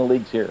the reason the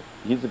league's here.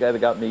 He's the guy that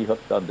got me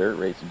hooked on dirt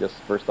racing. Just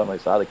the first time I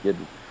saw the kid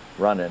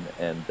running,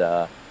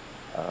 and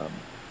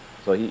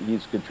so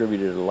he's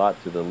contributed a lot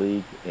to the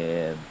league,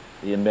 and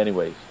in many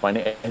ways,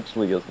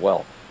 financially as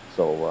well.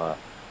 So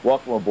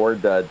welcome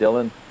aboard,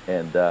 Dylan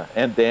and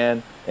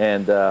Dan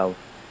and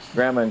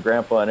Grandma and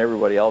Grandpa and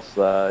everybody else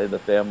in the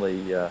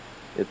family.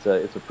 It's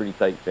a pretty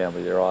tight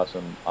family. They're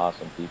awesome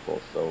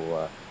people.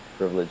 So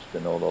privileged to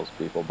know those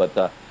people. But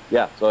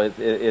so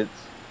it's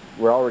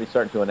we're already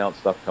starting to announce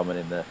stuff coming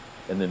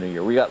in the new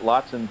year. We got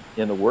lots in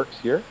the works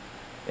here,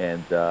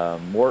 and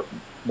more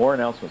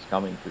announcements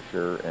coming for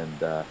sure.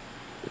 And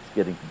it's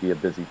getting to be a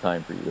busy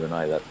time for you and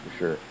I, that's for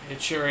sure.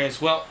 It sure is.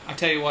 Well, I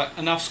tell you what,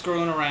 enough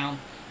screwing around.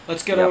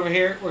 Let's get over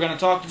here. We're going to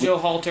talk to Joe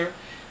Halter.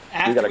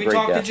 After we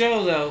talk to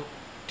Joe, though,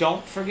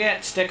 don't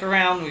forget, stick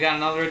around. We got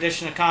another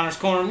edition of Connor's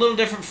Corner. A little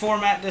different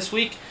format this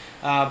week,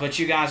 but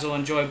you guys will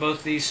enjoy both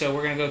of these, so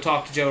we're going to go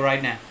talk to Joe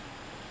right now.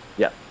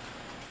 Yeah.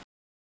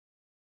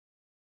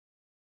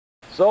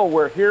 So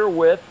we're here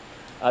with,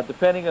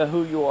 depending on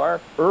who you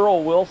are,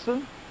 Earl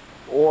Wilson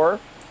or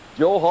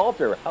Joe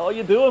Halter. How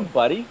you doing,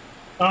 buddy?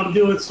 I'm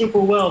doing super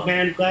well,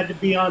 man. Glad to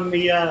be on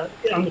the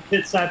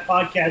Pitside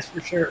Podcast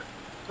for sure.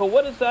 So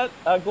what is that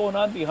going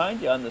on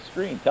behind you on the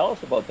screen? Tell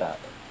us about that.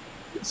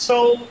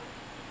 So,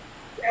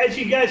 as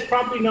you guys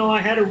probably know,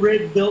 I had a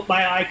rig built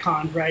by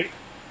Icon, right?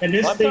 And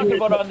this I'm talking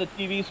about on the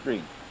TV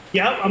screen.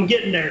 Yeah, I'm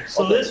getting there.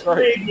 So okay, this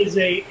rig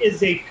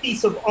is a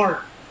piece of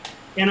art.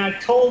 And I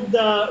told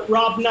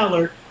Rob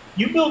Neller,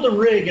 you build a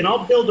rig and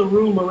I'll build a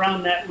room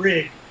around that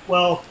rig.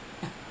 Well,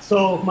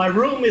 So my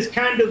room is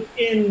kind of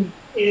in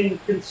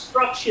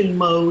construction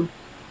mode.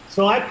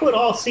 So I put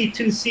all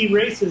C2C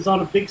races on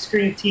a big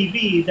screen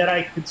TV that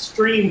I could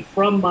stream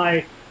from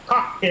my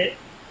cockpit,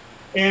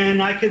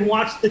 and I can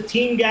watch the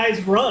team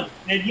guys run.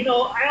 And, you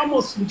know, I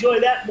almost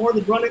enjoy that more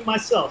than running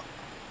myself.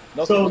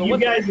 Okay, so you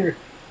guys are...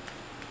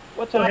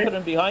 What's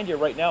happening behind you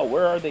right now?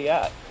 Where are they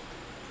at?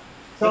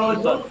 So it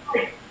looks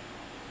like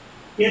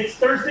it's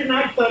Thursday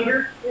Night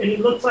Thunder, and it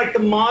looks like the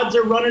mods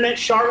are running at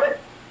Charlotte,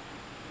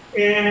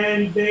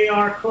 and they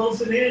are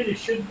closing in. It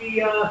should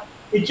be...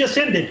 it just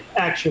ended,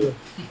 actually.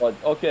 But,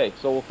 okay,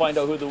 so we'll find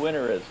out who the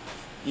winner is,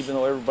 even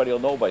though everybody will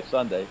know by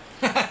Sunday.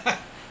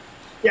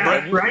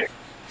 Yeah, right.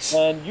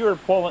 And you were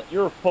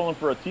pulling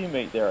for a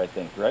teammate there, I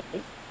think, right?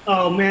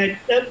 Oh man,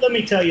 let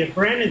me tell you,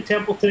 Brandon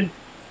Templeton.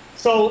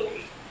 So,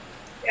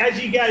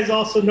 as you guys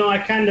also know, I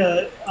kind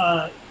of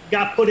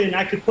got put in.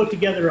 I could put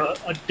together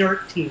a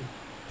dirt team,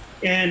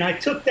 and I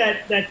took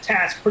that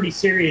task pretty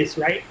serious,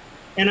 right?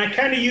 And I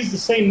kind of used the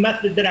same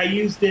method that I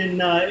used in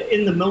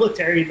the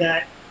military.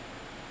 That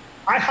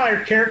I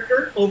hire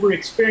character over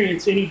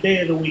experience any day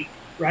of the week,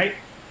 right?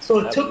 So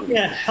it took me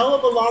a hell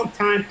of a long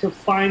time to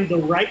find the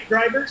right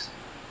drivers,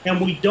 and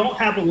we don't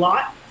have a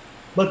lot.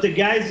 But the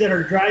guys that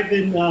are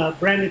driving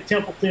Brandon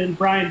Templeton,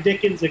 Brian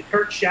Dickens, and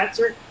Kurt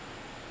Schatzer,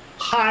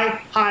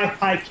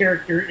 high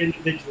character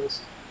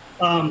individuals.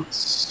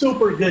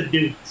 Super good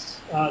dudes.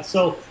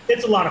 So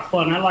it's a lot of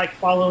fun. I like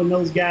following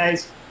those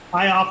guys.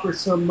 I offer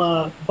some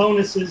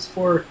bonuses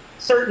for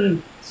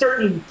certain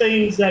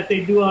things that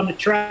they do on the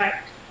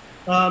track.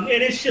 And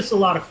it's just a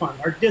lot of fun.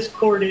 Our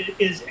Discord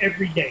is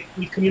every day.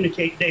 We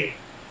communicate daily.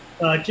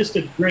 Just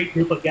a great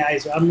group of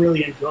guys. I'm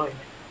really enjoying it.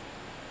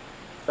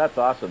 That's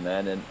awesome,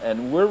 man.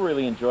 And we're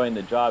really enjoying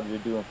the job you're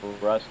doing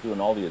for us, doing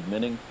all the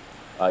adminning.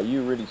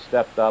 You really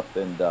stepped up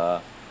and,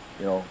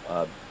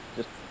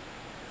 just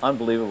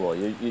unbelievable.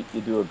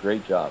 You do a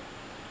great job.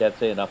 Can't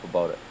say enough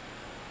about it.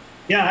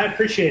 Yeah, I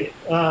appreciate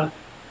it.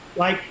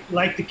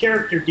 Like the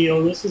character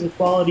deal, this is a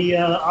quality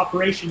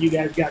operation you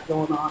guys got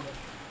going on.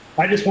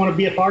 I just want to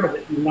be a part of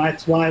it, and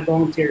that's why I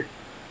volunteered.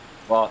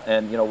 Well,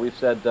 and, we've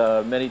said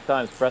many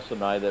times, Preston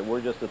and I, that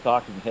we're just the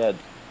talking heads.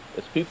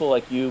 It's people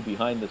like you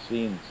behind the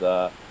scenes,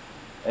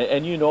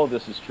 and you know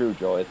this is true,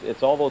 Joe.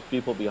 It's all those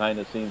people behind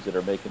the scenes that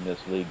are making this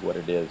league what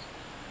it is.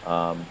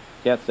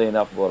 Can't say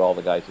enough about all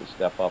the guys that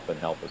step up and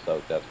help us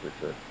out, that's for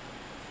sure.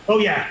 Oh,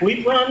 yeah.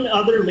 We've run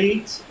other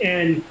leagues,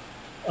 and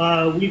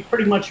we've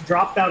pretty much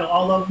dropped out of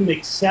all of them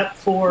except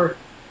for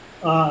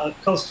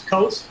Coast to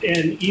Coast,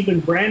 and even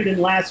Brandon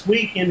last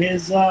week in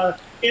his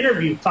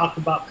interview talked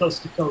about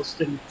Coast to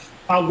Coast and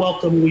how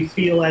welcome we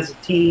feel as a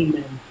team,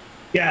 and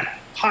yeah,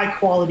 high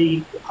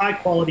quality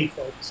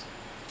folks.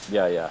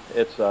 Yeah,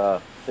 it's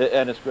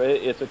and it's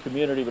great. It's a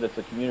community, but it's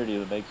a community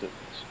that makes it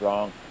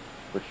strong,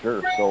 for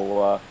sure.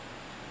 So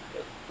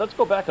let's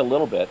go back a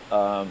little bit.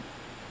 Were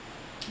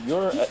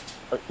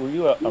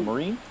you a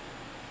Marine?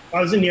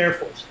 I was in the Air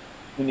Force.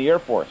 In the Air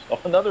Force. Oh,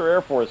 another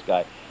Air Force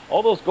guy.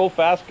 All those go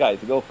fast guys,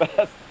 they go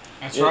fast.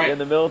 That's right. In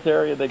the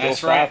military, they go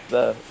fast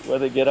when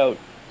they get out.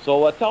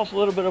 So tell us a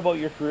little bit about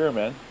your career,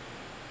 man.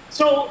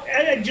 So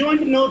I joined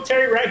the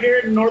military right here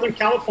in Northern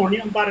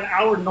California, about an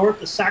hour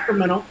north of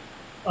Sacramento.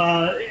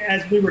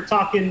 As we were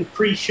talking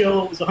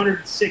pre-show, it was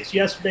 106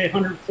 yesterday,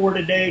 104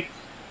 today.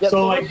 Yeah,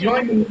 so I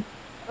joined.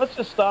 Let's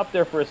just stop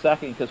there for a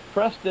second, because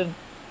Preston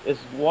is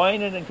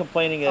whining and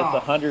complaining it's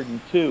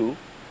 102,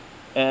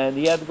 and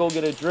he had to go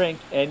get a drink,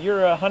 and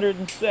you're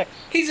 106.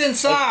 He's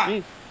inside.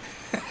 He's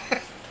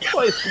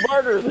probably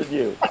smarter than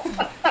you.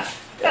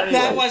 Anyway.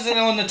 That wasn't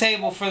on the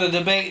table for the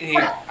debate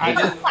here.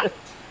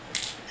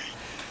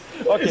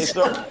 Okay,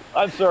 so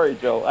I'm sorry,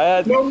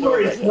 Joe. No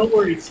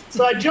worries.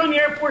 So I joined the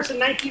Air Force in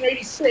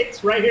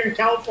 1986, right here in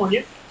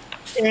California,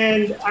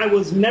 and I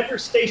was never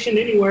stationed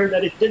anywhere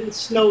that it didn't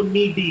snow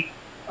knee deep.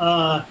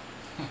 I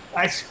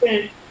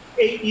spent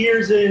 8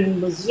 years in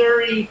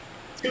Missouri,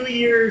 2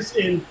 years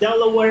in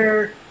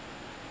Delaware,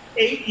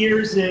 8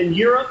 years in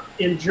Europe,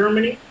 in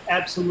Germany,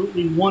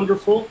 absolutely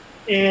wonderful,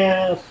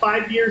 and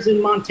 5 years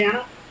in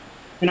Montana.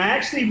 And I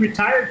actually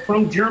retired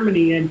from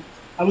Germany, and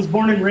I was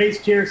born and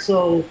raised here,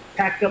 so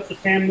packed up the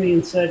family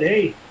and said,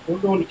 hey, we're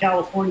going to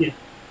California.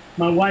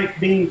 My wife,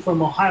 being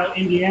from Ohio,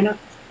 Indiana,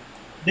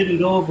 didn't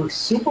go over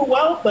super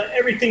well, but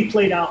everything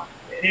played out.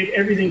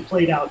 Everything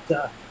played out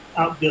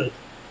good.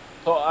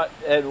 So,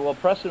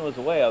 Preston was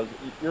away.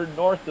 You're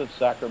north of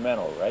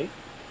Sacramento, right?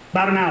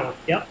 About an hour,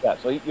 yep. Yeah,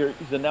 so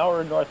he's an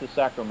hour north of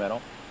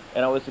Sacramento.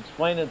 And I was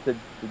explaining to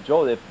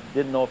Joe that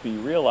didn't know if he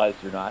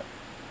realized or not,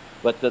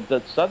 but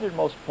the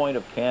southernmost point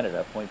of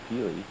Canada, Point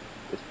Pelee,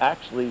 is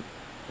actually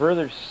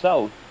further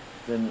south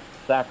than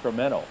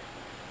Sacramento.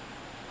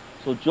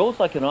 So Joe's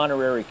like an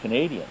honorary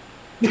Canadian,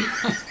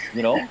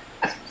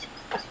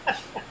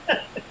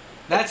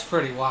 That's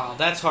pretty wild.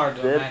 That's hard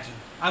to imagine.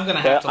 I'm going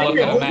to have to look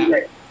at a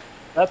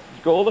map.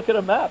 Go look at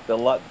a map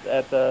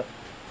at the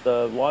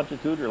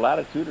longitude or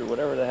latitude or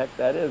whatever the heck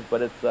that is.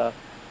 But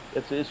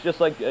it's just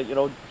like,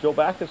 Joe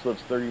Backus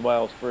lives 30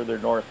 miles further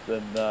north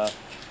than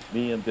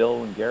me and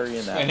Bill and Gary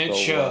and that. And it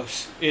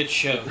shows. It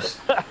shows.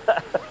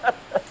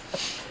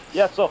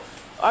 Yeah. So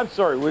I'm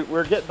sorry,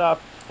 we're getting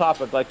off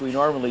topic like we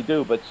normally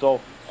do, but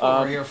What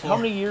we're here for. how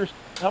many years?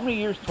 How many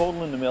years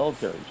total in the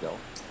military, Joe?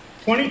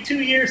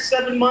 22 years,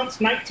 7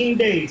 months, 19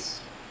 days.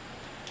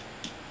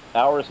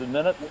 Hours and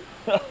minutes?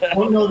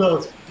 Don't know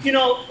those. You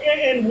know,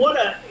 and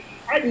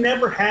I've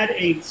never had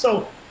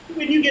so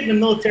when you get in the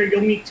military,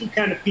 you'll meet two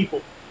kind of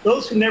people: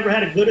 those who never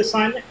had a good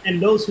assignment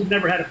and those who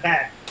never had a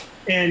bad.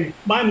 And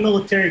my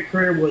military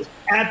career was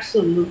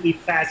absolutely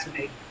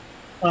fascinating.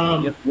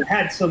 I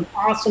had some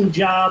awesome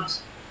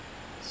jobs,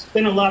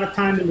 spent a lot of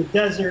time in the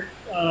desert,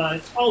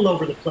 all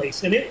over the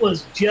place, and it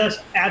was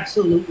just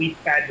absolutely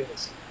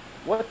fabulous.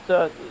 What?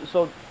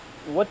 So,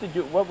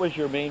 what was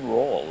your main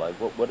role? Like,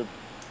 what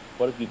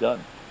have you done?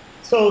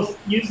 So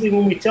usually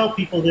when we tell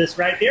people this,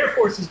 right, the Air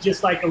Force is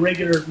just like a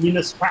regular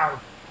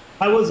municipality.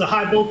 I was a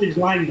high voltage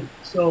lineman,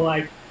 so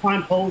I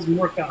climbed poles and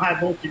worked on high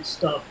voltage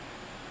stuff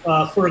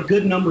for a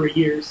good number of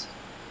years.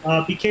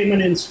 Became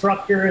an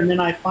instructor, and then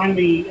I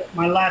finally,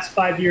 my last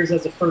 5 years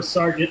as a first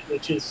sergeant,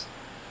 which is,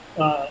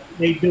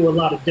 they do a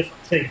lot of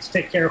different things,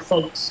 take care of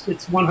folks.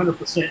 It's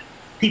 100%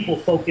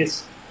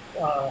 people-focused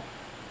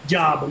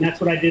job, and that's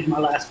what I did my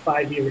last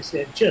 5 years.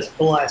 And just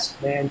blessed,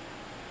 man.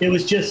 It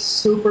was just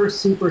super,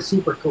 super,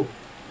 super cool.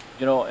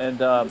 You know, and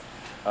to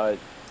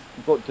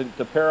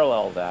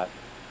parallel that,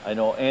 I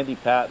know Andy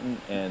Patton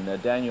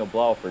and Daniel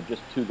Blau are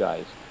just two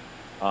guys.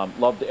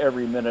 Loved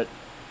every minute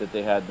that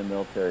they had in the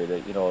military.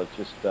 That, you know, it's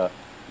just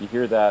you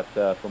hear that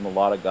from a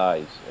lot of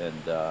guys,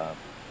 and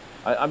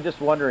I'm just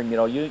wondering, you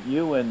know,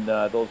 you and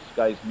those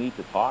guys need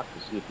to talk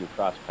to see if you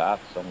cross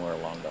paths somewhere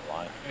along that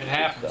line. It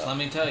happens. Let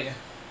me tell you.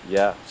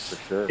 Yeah, for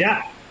sure.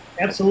 Yeah,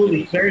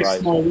 absolutely. Very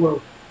small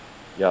world.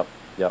 Yep.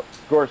 Yep.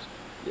 Of course,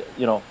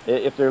 you know,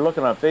 if they're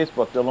looking on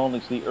Facebook, they'll only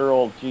see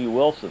Earl G.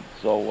 Wilson.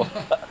 So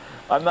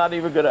I'm not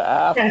even going to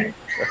ask.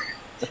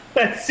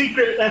 that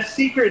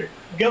secret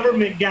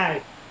government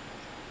guy.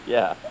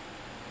 Yeah.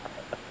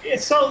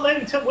 So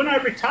then, when I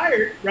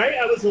retired, right,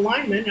 I was a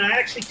lineman, and I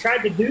actually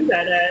tried to do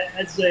that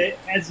as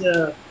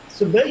a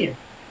civilian,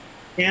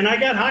 and I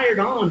got hired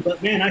on.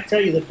 But man, I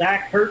tell you, the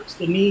back hurts,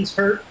 the knees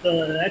hurt.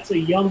 That's a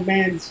young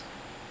man's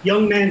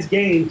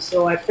game.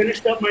 So I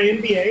finished up my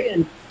MBA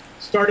and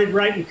started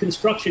writing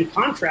construction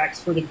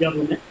contracts for the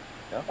government,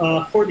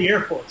 for the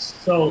Air Force.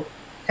 So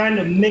kind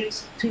of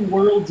mixed two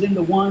worlds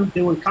into one,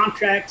 doing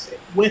contracts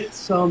with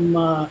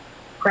some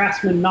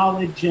craftsman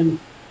knowledge and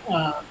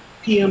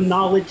PM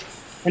knowledge.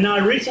 And now I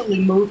recently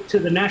moved to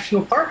the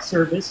National Park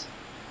Service,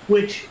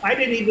 which I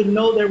didn't even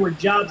know there were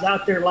jobs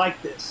out there like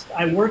this.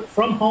 I work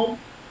from home.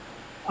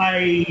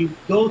 I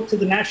go to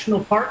the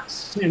national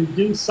parks and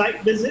do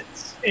site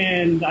visits,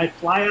 and I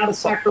fly out of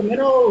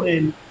Sacramento,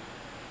 and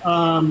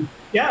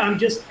yeah, I'm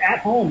just at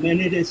home, and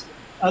it is,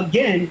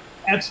 again,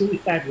 absolutely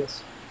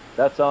fabulous.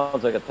 That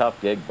sounds like a tough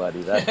gig,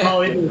 buddy. That's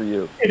good for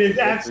you. It is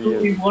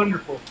absolutely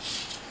wonderful.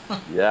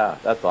 Yeah,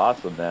 that's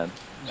awesome, man.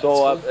 That's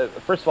so, cool.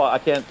 First of all, I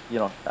can't, you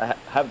know, I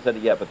haven't said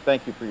it yet, but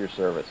thank you for your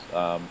service.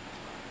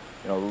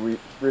 You know, we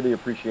really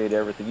appreciate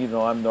everything. Even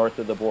though I'm north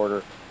of the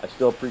border, I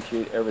still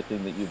appreciate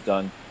everything that you've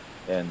done,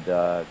 and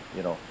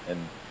you know, and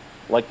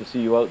like to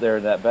see you out there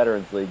in that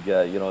Veterans League.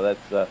 You know,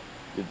 that's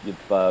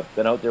you've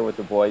been out there with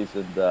the boys,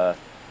 and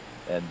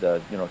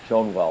you know,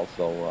 shown well.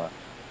 So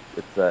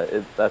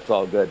that's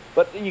all good.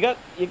 But you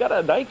got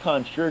an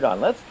Icon shirt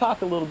on. Let's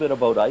talk a little bit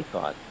about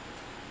Icon.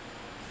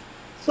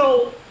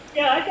 So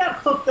yeah, I got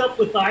hooked up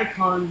with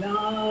Icon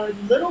a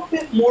little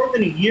bit more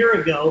than a year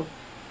ago,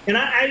 and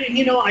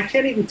I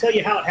can't even tell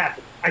you how it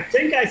happened. I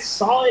think I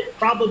saw it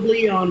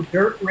probably on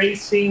dirt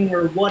racing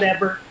or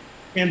whatever,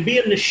 and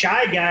being the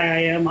shy guy I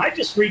am, I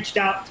just reached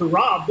out to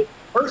Rob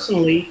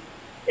personally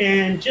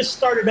and just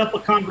started up a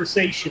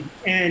conversation.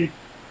 And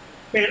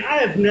man, I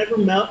have never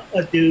met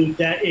a dude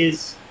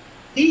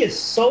he is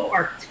so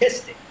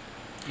artistic.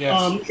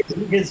 Yes.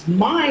 His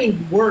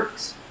mind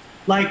works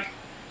like,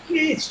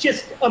 it's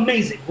just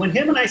amazing. When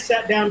him and I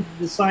sat down to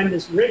design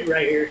this rig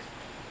right here,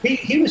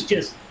 he was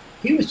just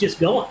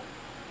going,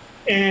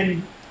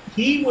 and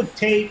he would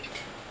take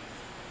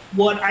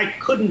what I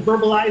couldn't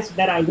verbalize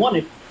that I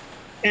wanted,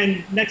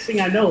 and next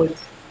thing I know,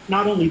 it's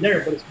not only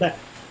there, but it's better.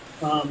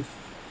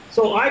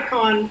 So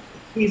Icon,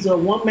 he's a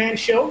one-man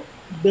show,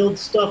 builds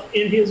stuff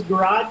in his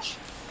garage,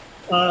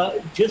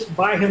 just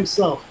by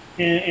himself,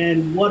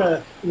 and what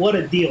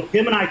a deal.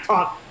 Him and I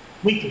talk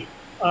weekly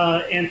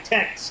and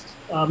text.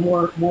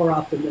 More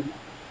often than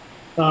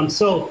not.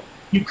 So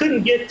you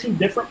couldn't get two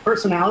different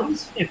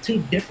personalities and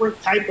two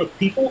different type of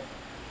people,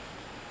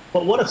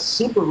 but what a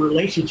super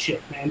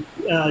relationship, man.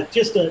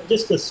 Just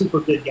a super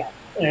good guy.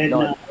 And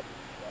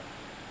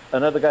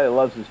another guy that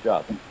loves his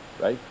job,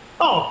 right?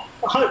 Oh,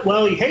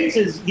 well, he hates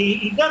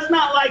he does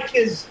not like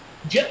his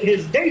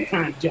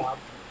daytime job,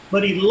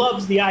 but he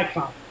loves the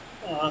Icon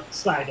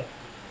side of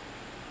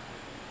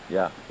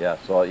it. Yeah.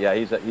 So yeah,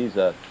 he's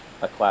a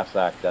class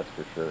act, that's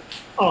for sure.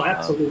 Oh,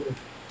 absolutely.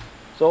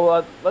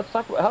 So let's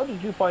talk about, how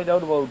did you find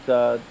out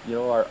about you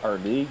know, our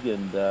league,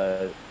 and you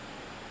know,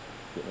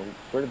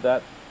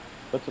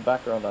 what's the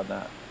background on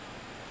that?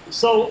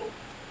 So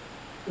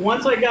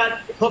once I got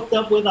hooked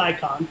up with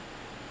Icon,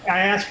 I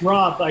asked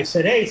Rob, I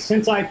said, hey,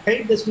 since I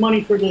paid this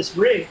money for this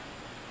rig,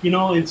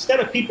 instead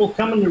of people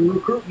coming to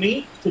recruit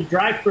me to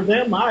drive for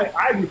them,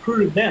 I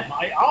recruited them.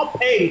 I'll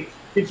pay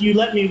if you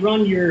let me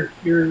run your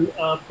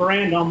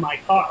brand on my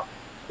car.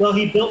 Well,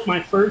 he built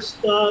my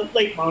first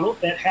late model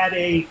that had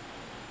a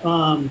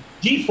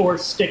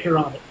G-Force sticker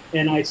on it.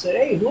 And I said,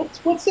 hey,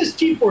 what's this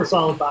G-Force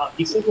all about?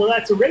 He said, well,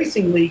 that's a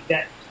racing league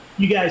that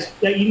you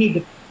need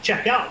to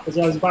check out, because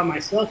I was by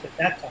myself at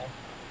that time.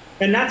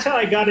 And that's how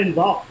I got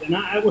involved. And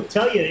I will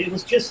tell you,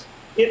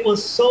 it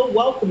was so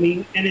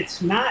welcoming, and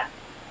it's not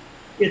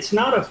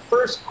a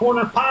first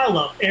corner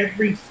pileup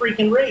every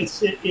freaking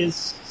race. It is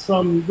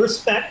some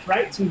respect,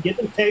 right? Some give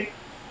and take.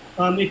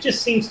 It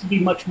just seems to be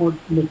much more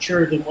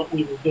mature than what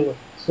we were doing.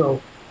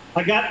 So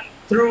I got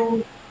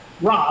through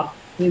Rob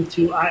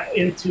into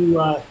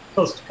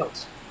Coast to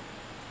Coast.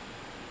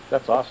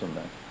 That's awesome,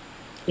 man.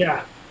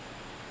 Yeah.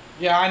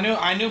 Yeah,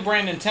 I knew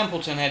Brandon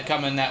Templeton had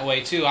come in that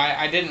way too.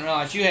 I didn't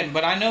realize you hadn't,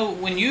 but I know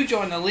when you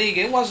joined the league,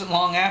 it wasn't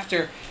long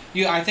after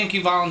you. I think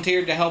you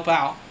volunteered to help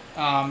out.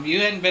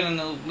 You hadn't been in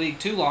the league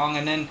too long,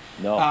 and then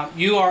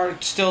you are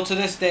still to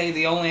this day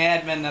the only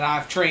admin that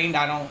I've trained.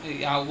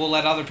 We'll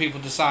let other people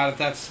decide if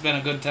that's been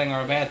a good thing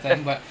or a bad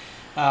thing, but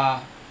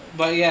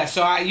yeah.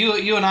 So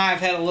you and I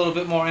have had a little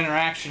bit more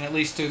interaction, at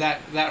least through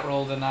that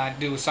role, than I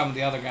do with some of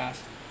the other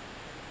guys.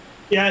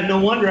 Yeah, no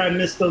wonder I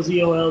missed those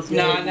EOLs.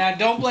 No,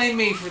 don't blame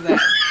me for that.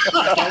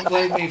 Don't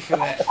blame me for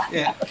that.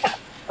 Yeah,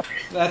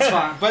 that's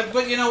fine.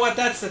 But you know what?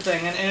 That's the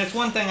thing, and it's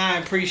one thing I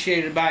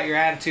appreciated about your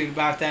attitude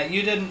about that.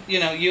 You didn't,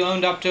 you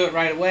owned up to it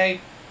right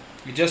away.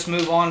 You just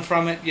move on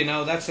from it.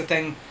 That's the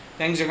thing.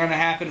 Things are going to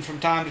happen from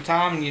time to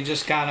time, and you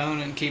just got to own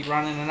it and keep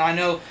running. And I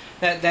know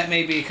that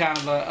may be kind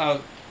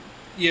of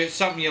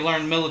something you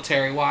learn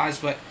military-wise,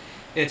 but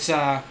it's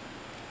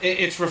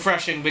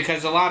refreshing,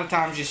 because a lot of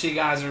times you see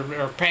guys are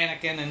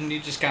panicking, and you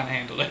just kind of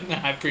handle it. And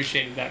I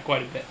appreciated that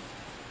quite a bit.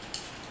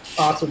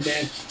 Awesome,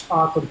 man.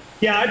 Awesome.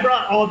 Yeah, I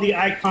brought all the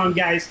Icon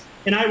guys,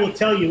 and I will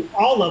tell you,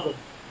 all of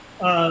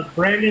them,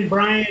 Brandon,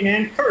 Brian,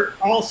 and Kurt,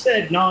 all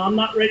said, no, I'm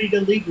not ready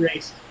to league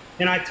race.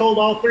 And I told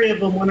all three of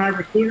them when I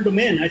recruited them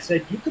in, I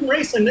said, you can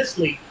race in this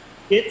league.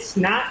 It's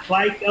not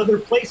like other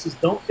places.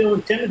 Don't feel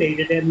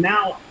intimidated. And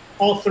now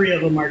all three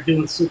of them are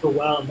doing super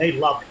well, and they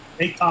love it.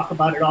 They talk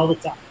about it all the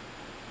time.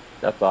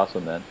 That's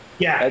awesome, man.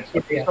 Yeah.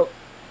 So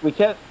we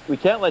can't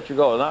let you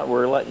go.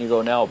 We're letting you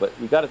go now, but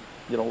we got to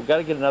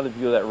get another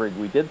view of that rig.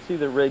 We did see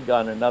the rig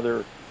on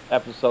another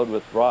episode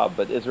with Rob,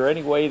 but is there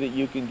any way that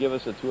you can give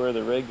us a tour of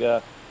the rig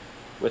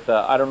with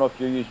I don't know if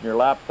you're using your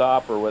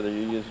laptop or whether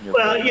you're using your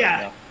phone?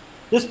 Yeah.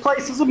 This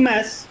place is a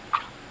mess,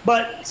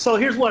 but so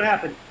here's what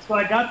happened. So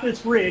I got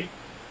this rig,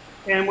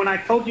 and when I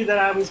told you that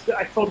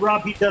I told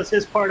Rob he does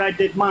his part, I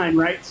did mine,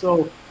 right?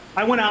 So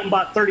I went out and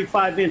bought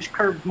 35-inch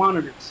curved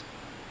monitors.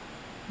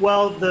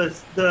 Well,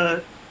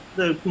 the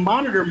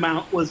monitor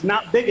mount was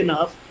not big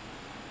enough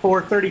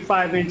for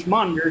 35-inch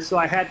monitors, so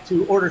I had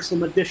to order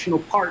some additional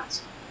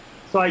parts.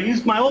 So I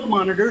used my old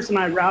monitors, and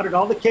I routed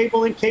all the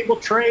cable in cable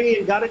tray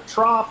and got it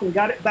trough and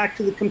got it back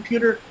to the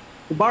computer.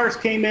 The bars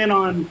came in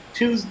on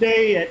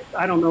Tuesday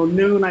at,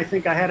 noon. I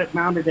think I had it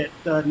mounted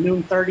at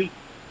noon 30.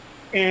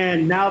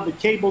 And now the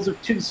cables are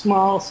too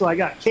small, so I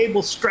got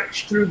cables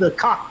stretched through the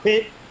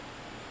cockpit.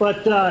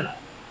 But let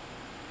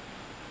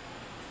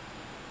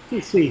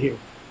me see here.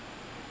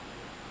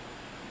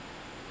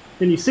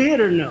 Can you see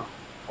it or no?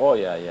 Oh,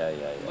 yeah.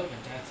 Look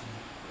at that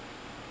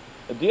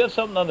thing. Do you have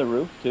something on the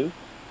roof, too?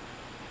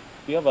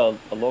 Do you have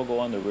a logo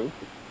on the roof?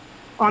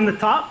 On the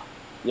top?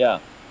 Yeah.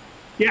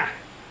 Yeah.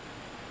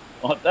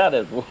 What that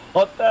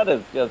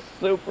is just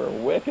super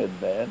wicked,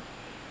 man.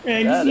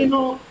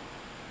 And,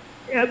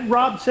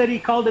 Rob said he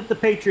called it the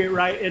Patriot,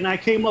 right? And I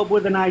came up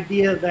with an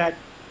idea that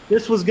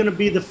this was going to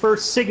be the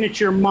first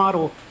signature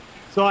model.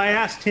 So I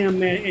asked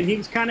him, and he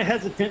was kind of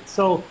hesitant.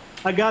 So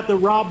I got the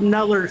Rob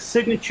Neller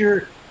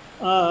signature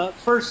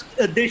first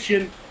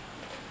edition,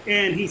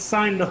 and he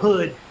signed the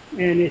hood.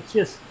 And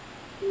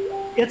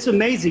it's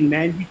amazing,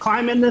 man. You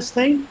climb in this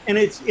thing, and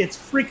it's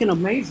freaking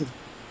amazing.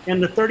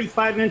 And the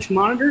 35-inch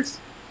monitors,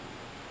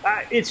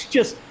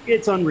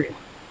 it's unreal.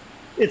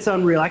 It's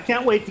unreal. I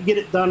can't wait to get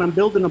it done. I'm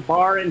building a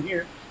bar in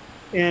here,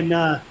 and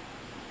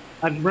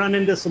I've run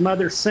into some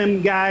other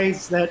sim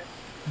guys that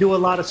do a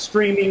lot of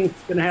streaming.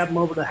 Going to have them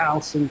over to the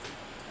house, and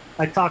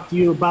I talked to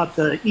you about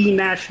the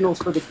E-Nationals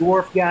for the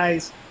dwarf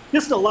guys.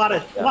 Just a lot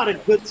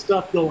of good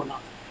stuff going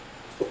on.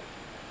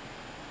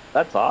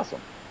 That's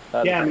awesome.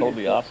 That's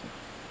totally awesome.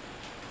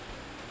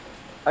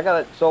 I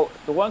got it. So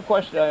the one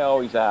question I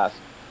always ask,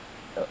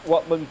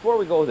 but before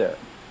we go there,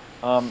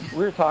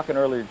 we were talking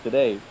earlier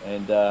today,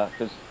 and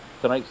because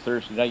tonight's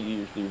Thursday night, you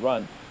usually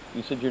run.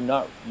 You said you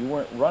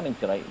weren't running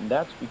tonight, and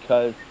that's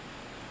because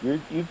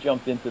you've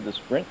jumped into the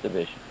sprint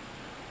division.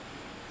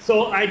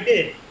 So I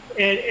did,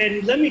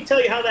 and let me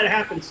tell you how that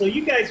happened. So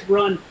you guys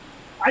run.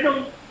 I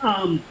don't.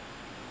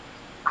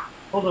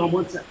 Hold on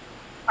one second.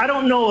 I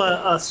don't know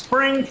a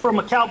spring from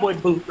a cowboy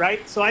boot,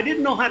 right? So I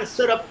didn't know how to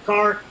set up a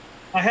car.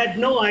 I had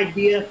no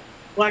idea.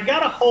 Well, I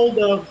got a hold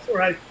of,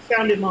 or I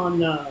found him on,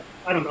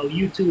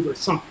 YouTube or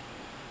something.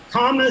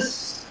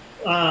 Thomas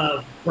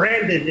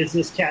Brandon is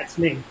this cat's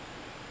name,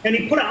 and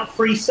he put out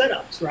free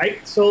setups,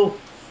 right? So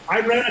I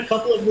ran a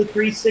couple of the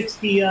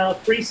 360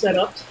 free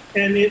setups,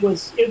 and it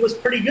was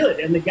pretty good.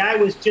 And the guy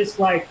was just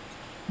like,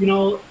 you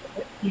know,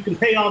 you can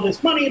pay all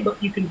this money,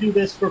 but you can do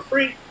this for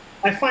free.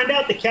 I find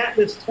out the cat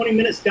lives 20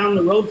 minutes down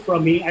the road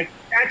from me. I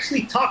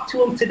actually talked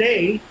to him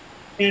today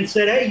and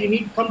said, hey, you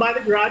need to come by the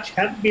garage,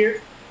 have a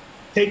beer,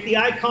 take the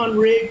Icon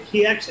rig.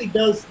 He actually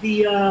does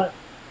the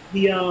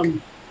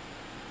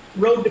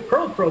Road to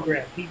Pro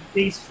program.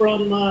 He's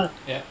from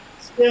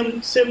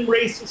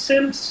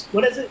Sims,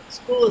 what is it?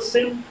 School of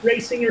Sim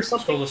Racing or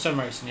something? School of Sim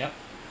Racing, yep.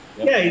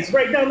 Yeah, he's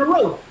right down the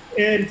road.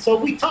 And so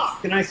we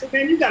talked, and I said,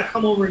 man, you got to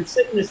come over and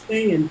sit in this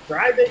thing and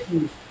drive it.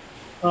 And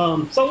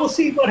so we'll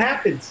see what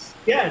happens.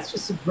 Yeah, it's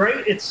just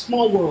it's a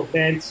small world,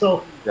 man.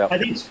 So I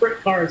think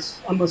sprint cars,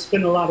 I'm going to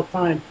spend a lot of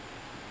time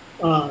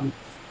on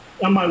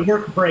my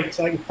work breaks.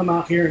 I can come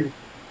out here and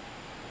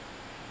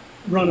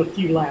run a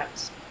few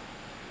laps.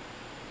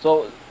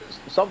 So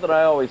something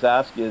I always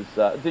ask is,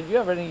 did you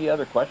have any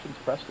other questions,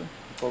 Preston,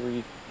 before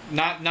we...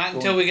 Not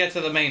until we get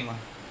to the main one.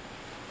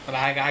 But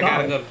I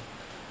got a good one,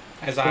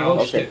 as I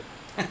always do.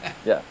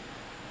 Yeah.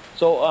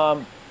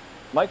 So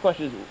my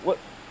question is, what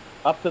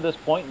up to this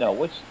point now,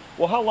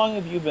 how long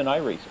have you been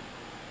iRacing?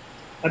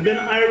 I've been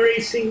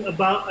iRacing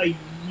about a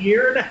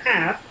year and a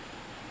half.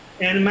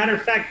 And a matter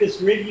of fact,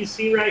 this rig you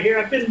see right here,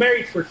 I've been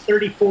married for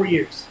 34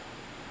 years.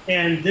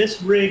 And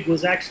this rig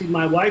was actually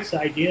my wife's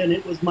idea, and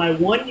it was my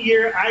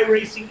 1-year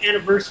iRacing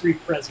anniversary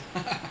present.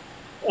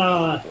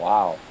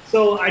 Wow.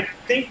 So I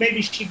think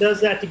maybe she does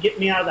that to get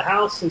me out of the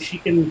house so she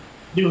can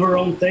do her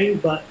own thing.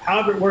 But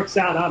however it works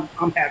out,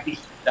 I'm happy.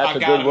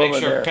 I've got to make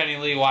sure Penny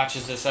Lee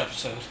watches this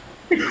episode.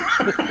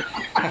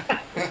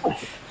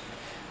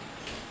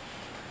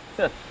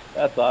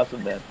 That's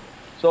awesome, man.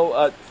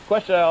 So,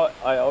 question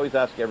I always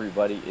ask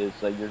everybody is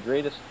your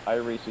greatest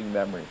iRacing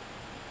memory.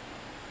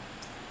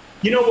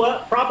 You know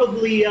what?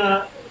 Probably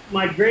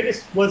my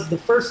greatest was the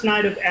first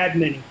night of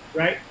adminning,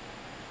 right?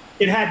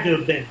 It had to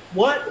have been.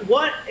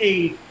 What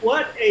a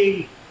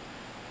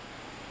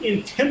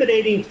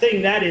intimidating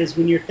thing that is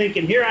when you're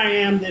thinking, here I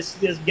am, this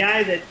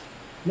guy that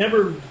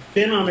never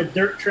been on a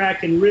dirt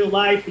track in real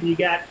life, and you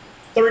got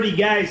 30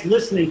 guys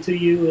listening to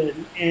you,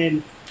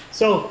 and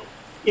so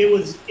it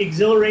was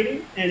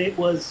exhilarating, and it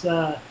was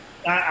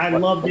I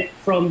loved it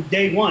from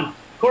day one.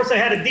 Of course, I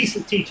had a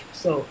decent teacher,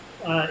 so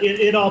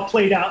it all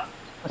played out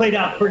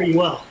pretty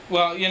well.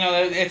 Well, you know,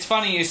 it's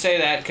funny you say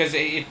that because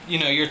you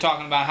know, you're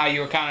talking about how you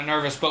were kind of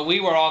nervous, but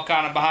we were all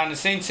kind of behind the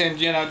scenes saying,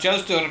 you know,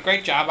 Joe's doing a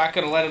great job. I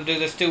could have let him do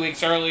this 2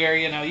 weeks earlier.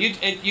 You know,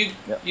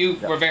 you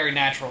were very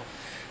natural.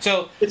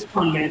 So it's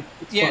fun, man.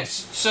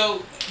 Yes. Fun.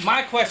 So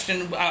my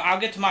question, I'll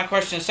get to my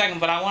question in a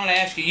second, but I wanted to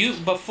ask you,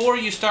 before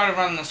you started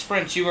running the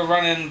sprints, you were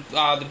running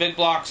the big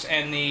blocks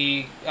and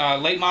the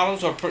late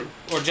models, or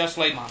just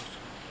late models?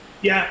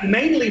 Yeah,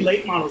 mainly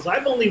late models.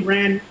 I've only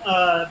ran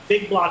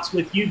big blocks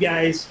with you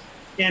guys,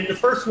 and the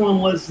first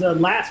one was the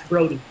last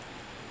Brody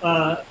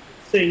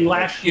thing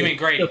last year. You mean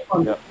Grady?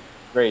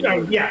 Grady.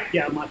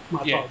 Yeah, my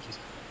apologies.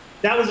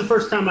 That was the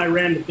first time I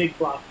ran the big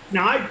block.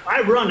 Now, I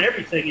run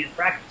everything in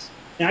practice.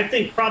 And I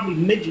think probably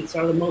midgets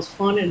are the most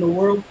fun in the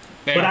world,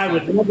 but I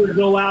would never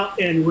go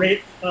out and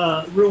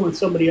ruin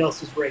somebody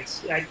else's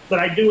race. But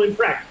I do in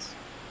practice.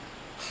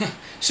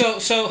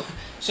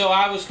 So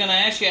I was going to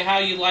ask you how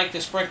you like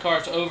the sprint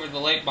cars over the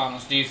late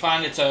models. Do you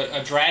find it's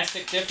a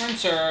drastic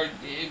difference or a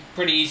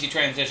pretty easy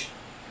transition?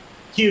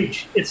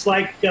 Huge. It's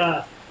like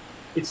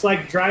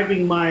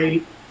driving my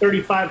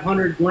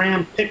 3,500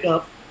 Ram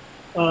pickup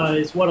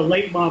is what a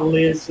late model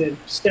is, and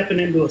stepping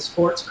into a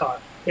sports car.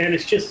 And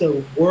it's just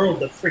a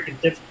world of freaking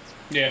difference.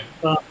 Yeah.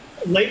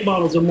 Late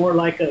models are more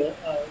like a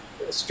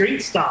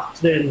street stop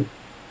than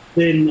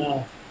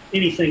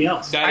anything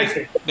else.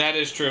 That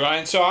is true.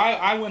 So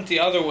I went the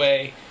other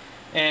way,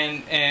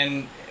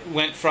 and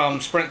went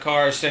from sprint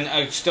cars,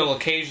 and still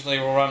occasionally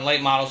will run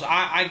late models.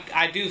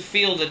 I do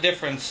feel the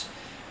difference,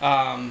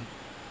 and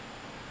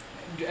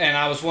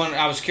I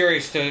was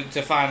curious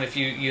to find if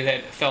you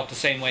had felt the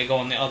same way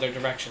going the other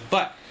direction.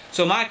 But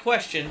so my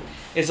question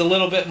is a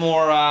little bit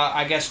more,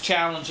 I guess,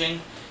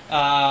 challenging,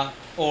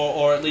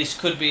 or at least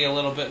could be a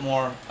little bit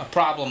more a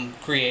problem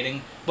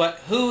creating. But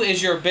who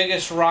is your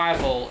biggest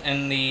rival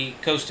in the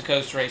Coast to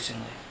Coast Racing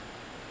League?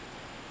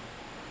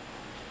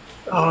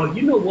 Oh,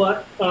 you know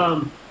what?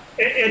 And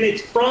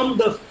it's from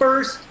the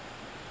first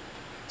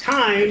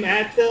time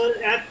at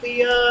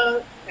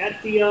the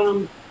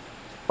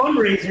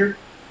fundraiser.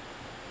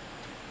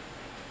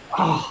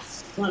 Oh,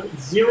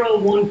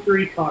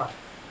 013 car.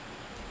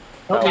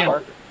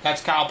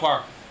 That's Kyle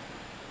Parker.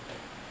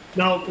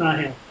 No, not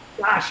him.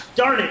 Gosh,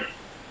 darn it.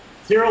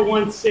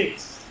 016.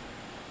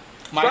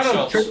 Mike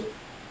Schultz. It's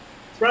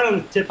right on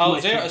the tip of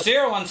my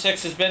tongue.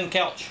 016 has been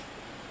Kelch.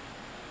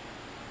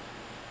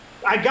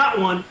 I got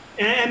one.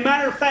 And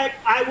matter of fact,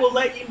 I will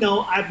let you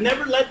know, I've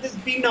never let this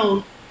be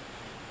known.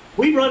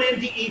 We run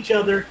into each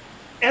other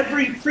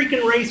every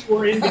freaking race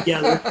we're in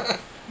together.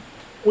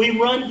 We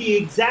run the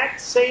exact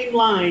same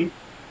line,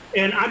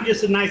 And I'm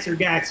just a nicer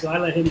guy, so I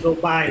let him go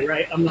by,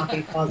 right? I'm not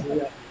going to cause a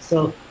wreck.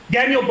 So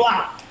Daniel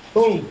Blau,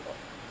 boom.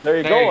 There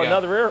you go.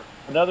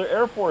 Another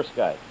Air Force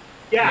guy.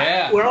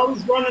 Yeah, we're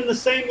always running the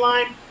same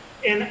line,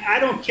 and I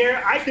don't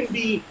care. I could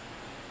be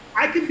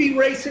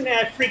racing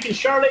at freaking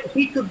Charlotte.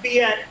 He could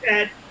be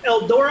at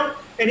Eldora,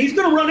 and he's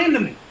going to run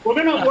into me. We're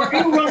going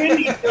to run into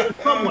each other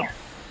somewhere.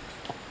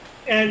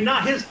 And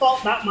not his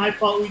fault, not my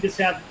fault. We just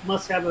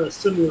must have a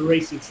similar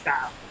racing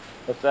style.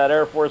 That's that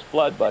Air Force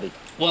blood, buddy.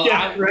 Well,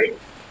 yeah, right.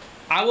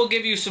 I will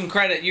give you some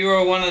credit. You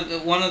are one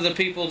of the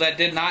people that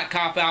did not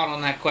cop out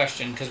on that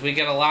question, because we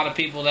get a lot of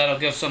people that'll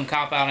give some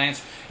cop out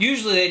answer.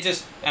 Usually they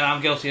just, and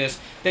I'm guilty of this,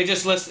 they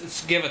just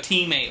give a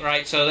teammate,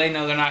 right? So they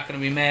know they're not going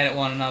to be mad at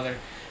one another.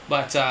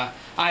 But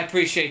I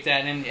appreciate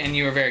that, and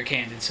you were very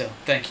candid. So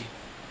thank you.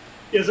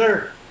 Yes,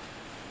 sir.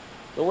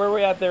 So where are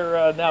we at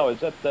there now? Is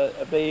that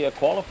have they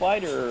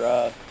qualified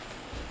or?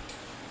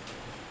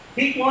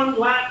 Heat 1,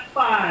 lap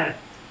 5.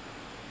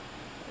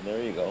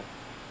 There you go.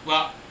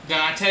 Well, then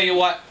I tell you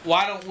what,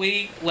 why don't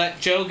we let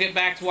Joe get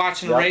back to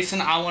watching the racing?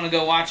 I want to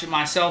go watch it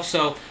myself,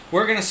 so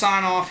we're going to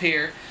sign off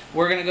here.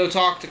 We're going to go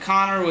talk to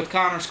Connor with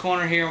Connor's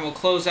Corner here, and we'll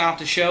close out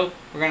the show.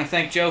 We're going to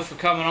thank Joe for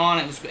coming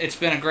on. It's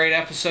been a great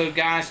episode,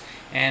 guys,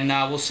 and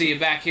we'll see you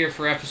back here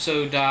for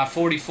episode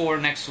 44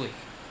 next week.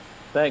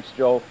 Thanks,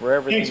 Joe, for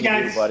everything you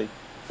guys. do, buddy.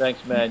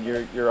 Thanks, man.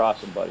 You're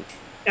awesome, buddy.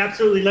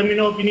 Absolutely. Let me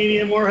know if you need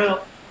any more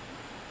help.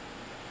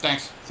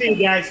 Thanks. See you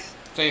guys.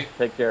 See you.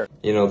 Take care.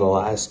 You know, the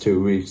last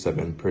 2 weeks have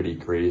been pretty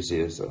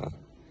crazy.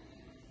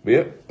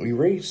 We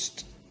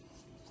raced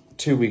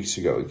 2 weeks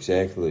ago,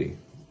 exactly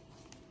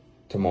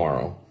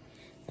tomorrow.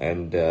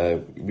 And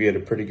we had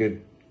a pretty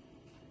good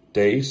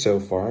day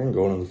so far. And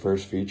going to the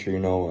first feature,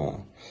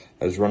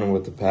 I was running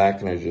with the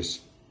pack, and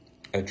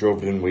I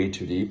drove it in way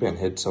too deep and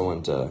hit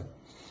someone's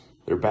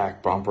their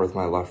back bumper with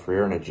my left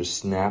rear, and it just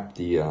snapped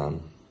the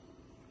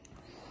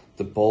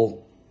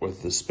bolt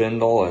with the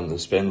spindle, and the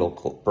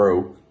spindle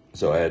broke.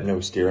 So I had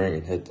no steering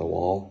and hit the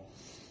wall.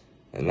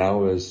 And that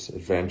was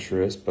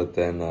adventurous. But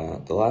then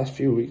the last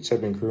few weeks I've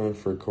been crewing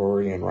for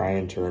Corey and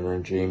Ryan Turner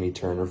and Jamie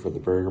Turner for the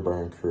Burger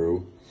Barn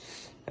crew.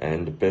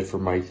 And a bit for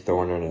Mike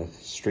Thorne in a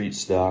street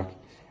stock.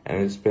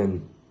 And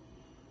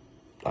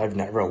I've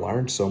never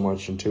learned so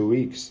much in 2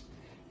 weeks.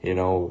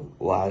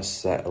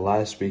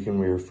 Last weekend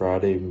we were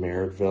Friday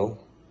Merrittville,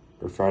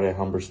 or Friday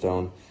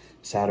Humberstone,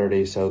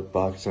 Saturday South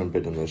Bucks, and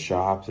been in the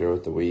shop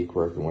throughout the week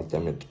working with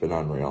them. It's been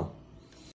unreal.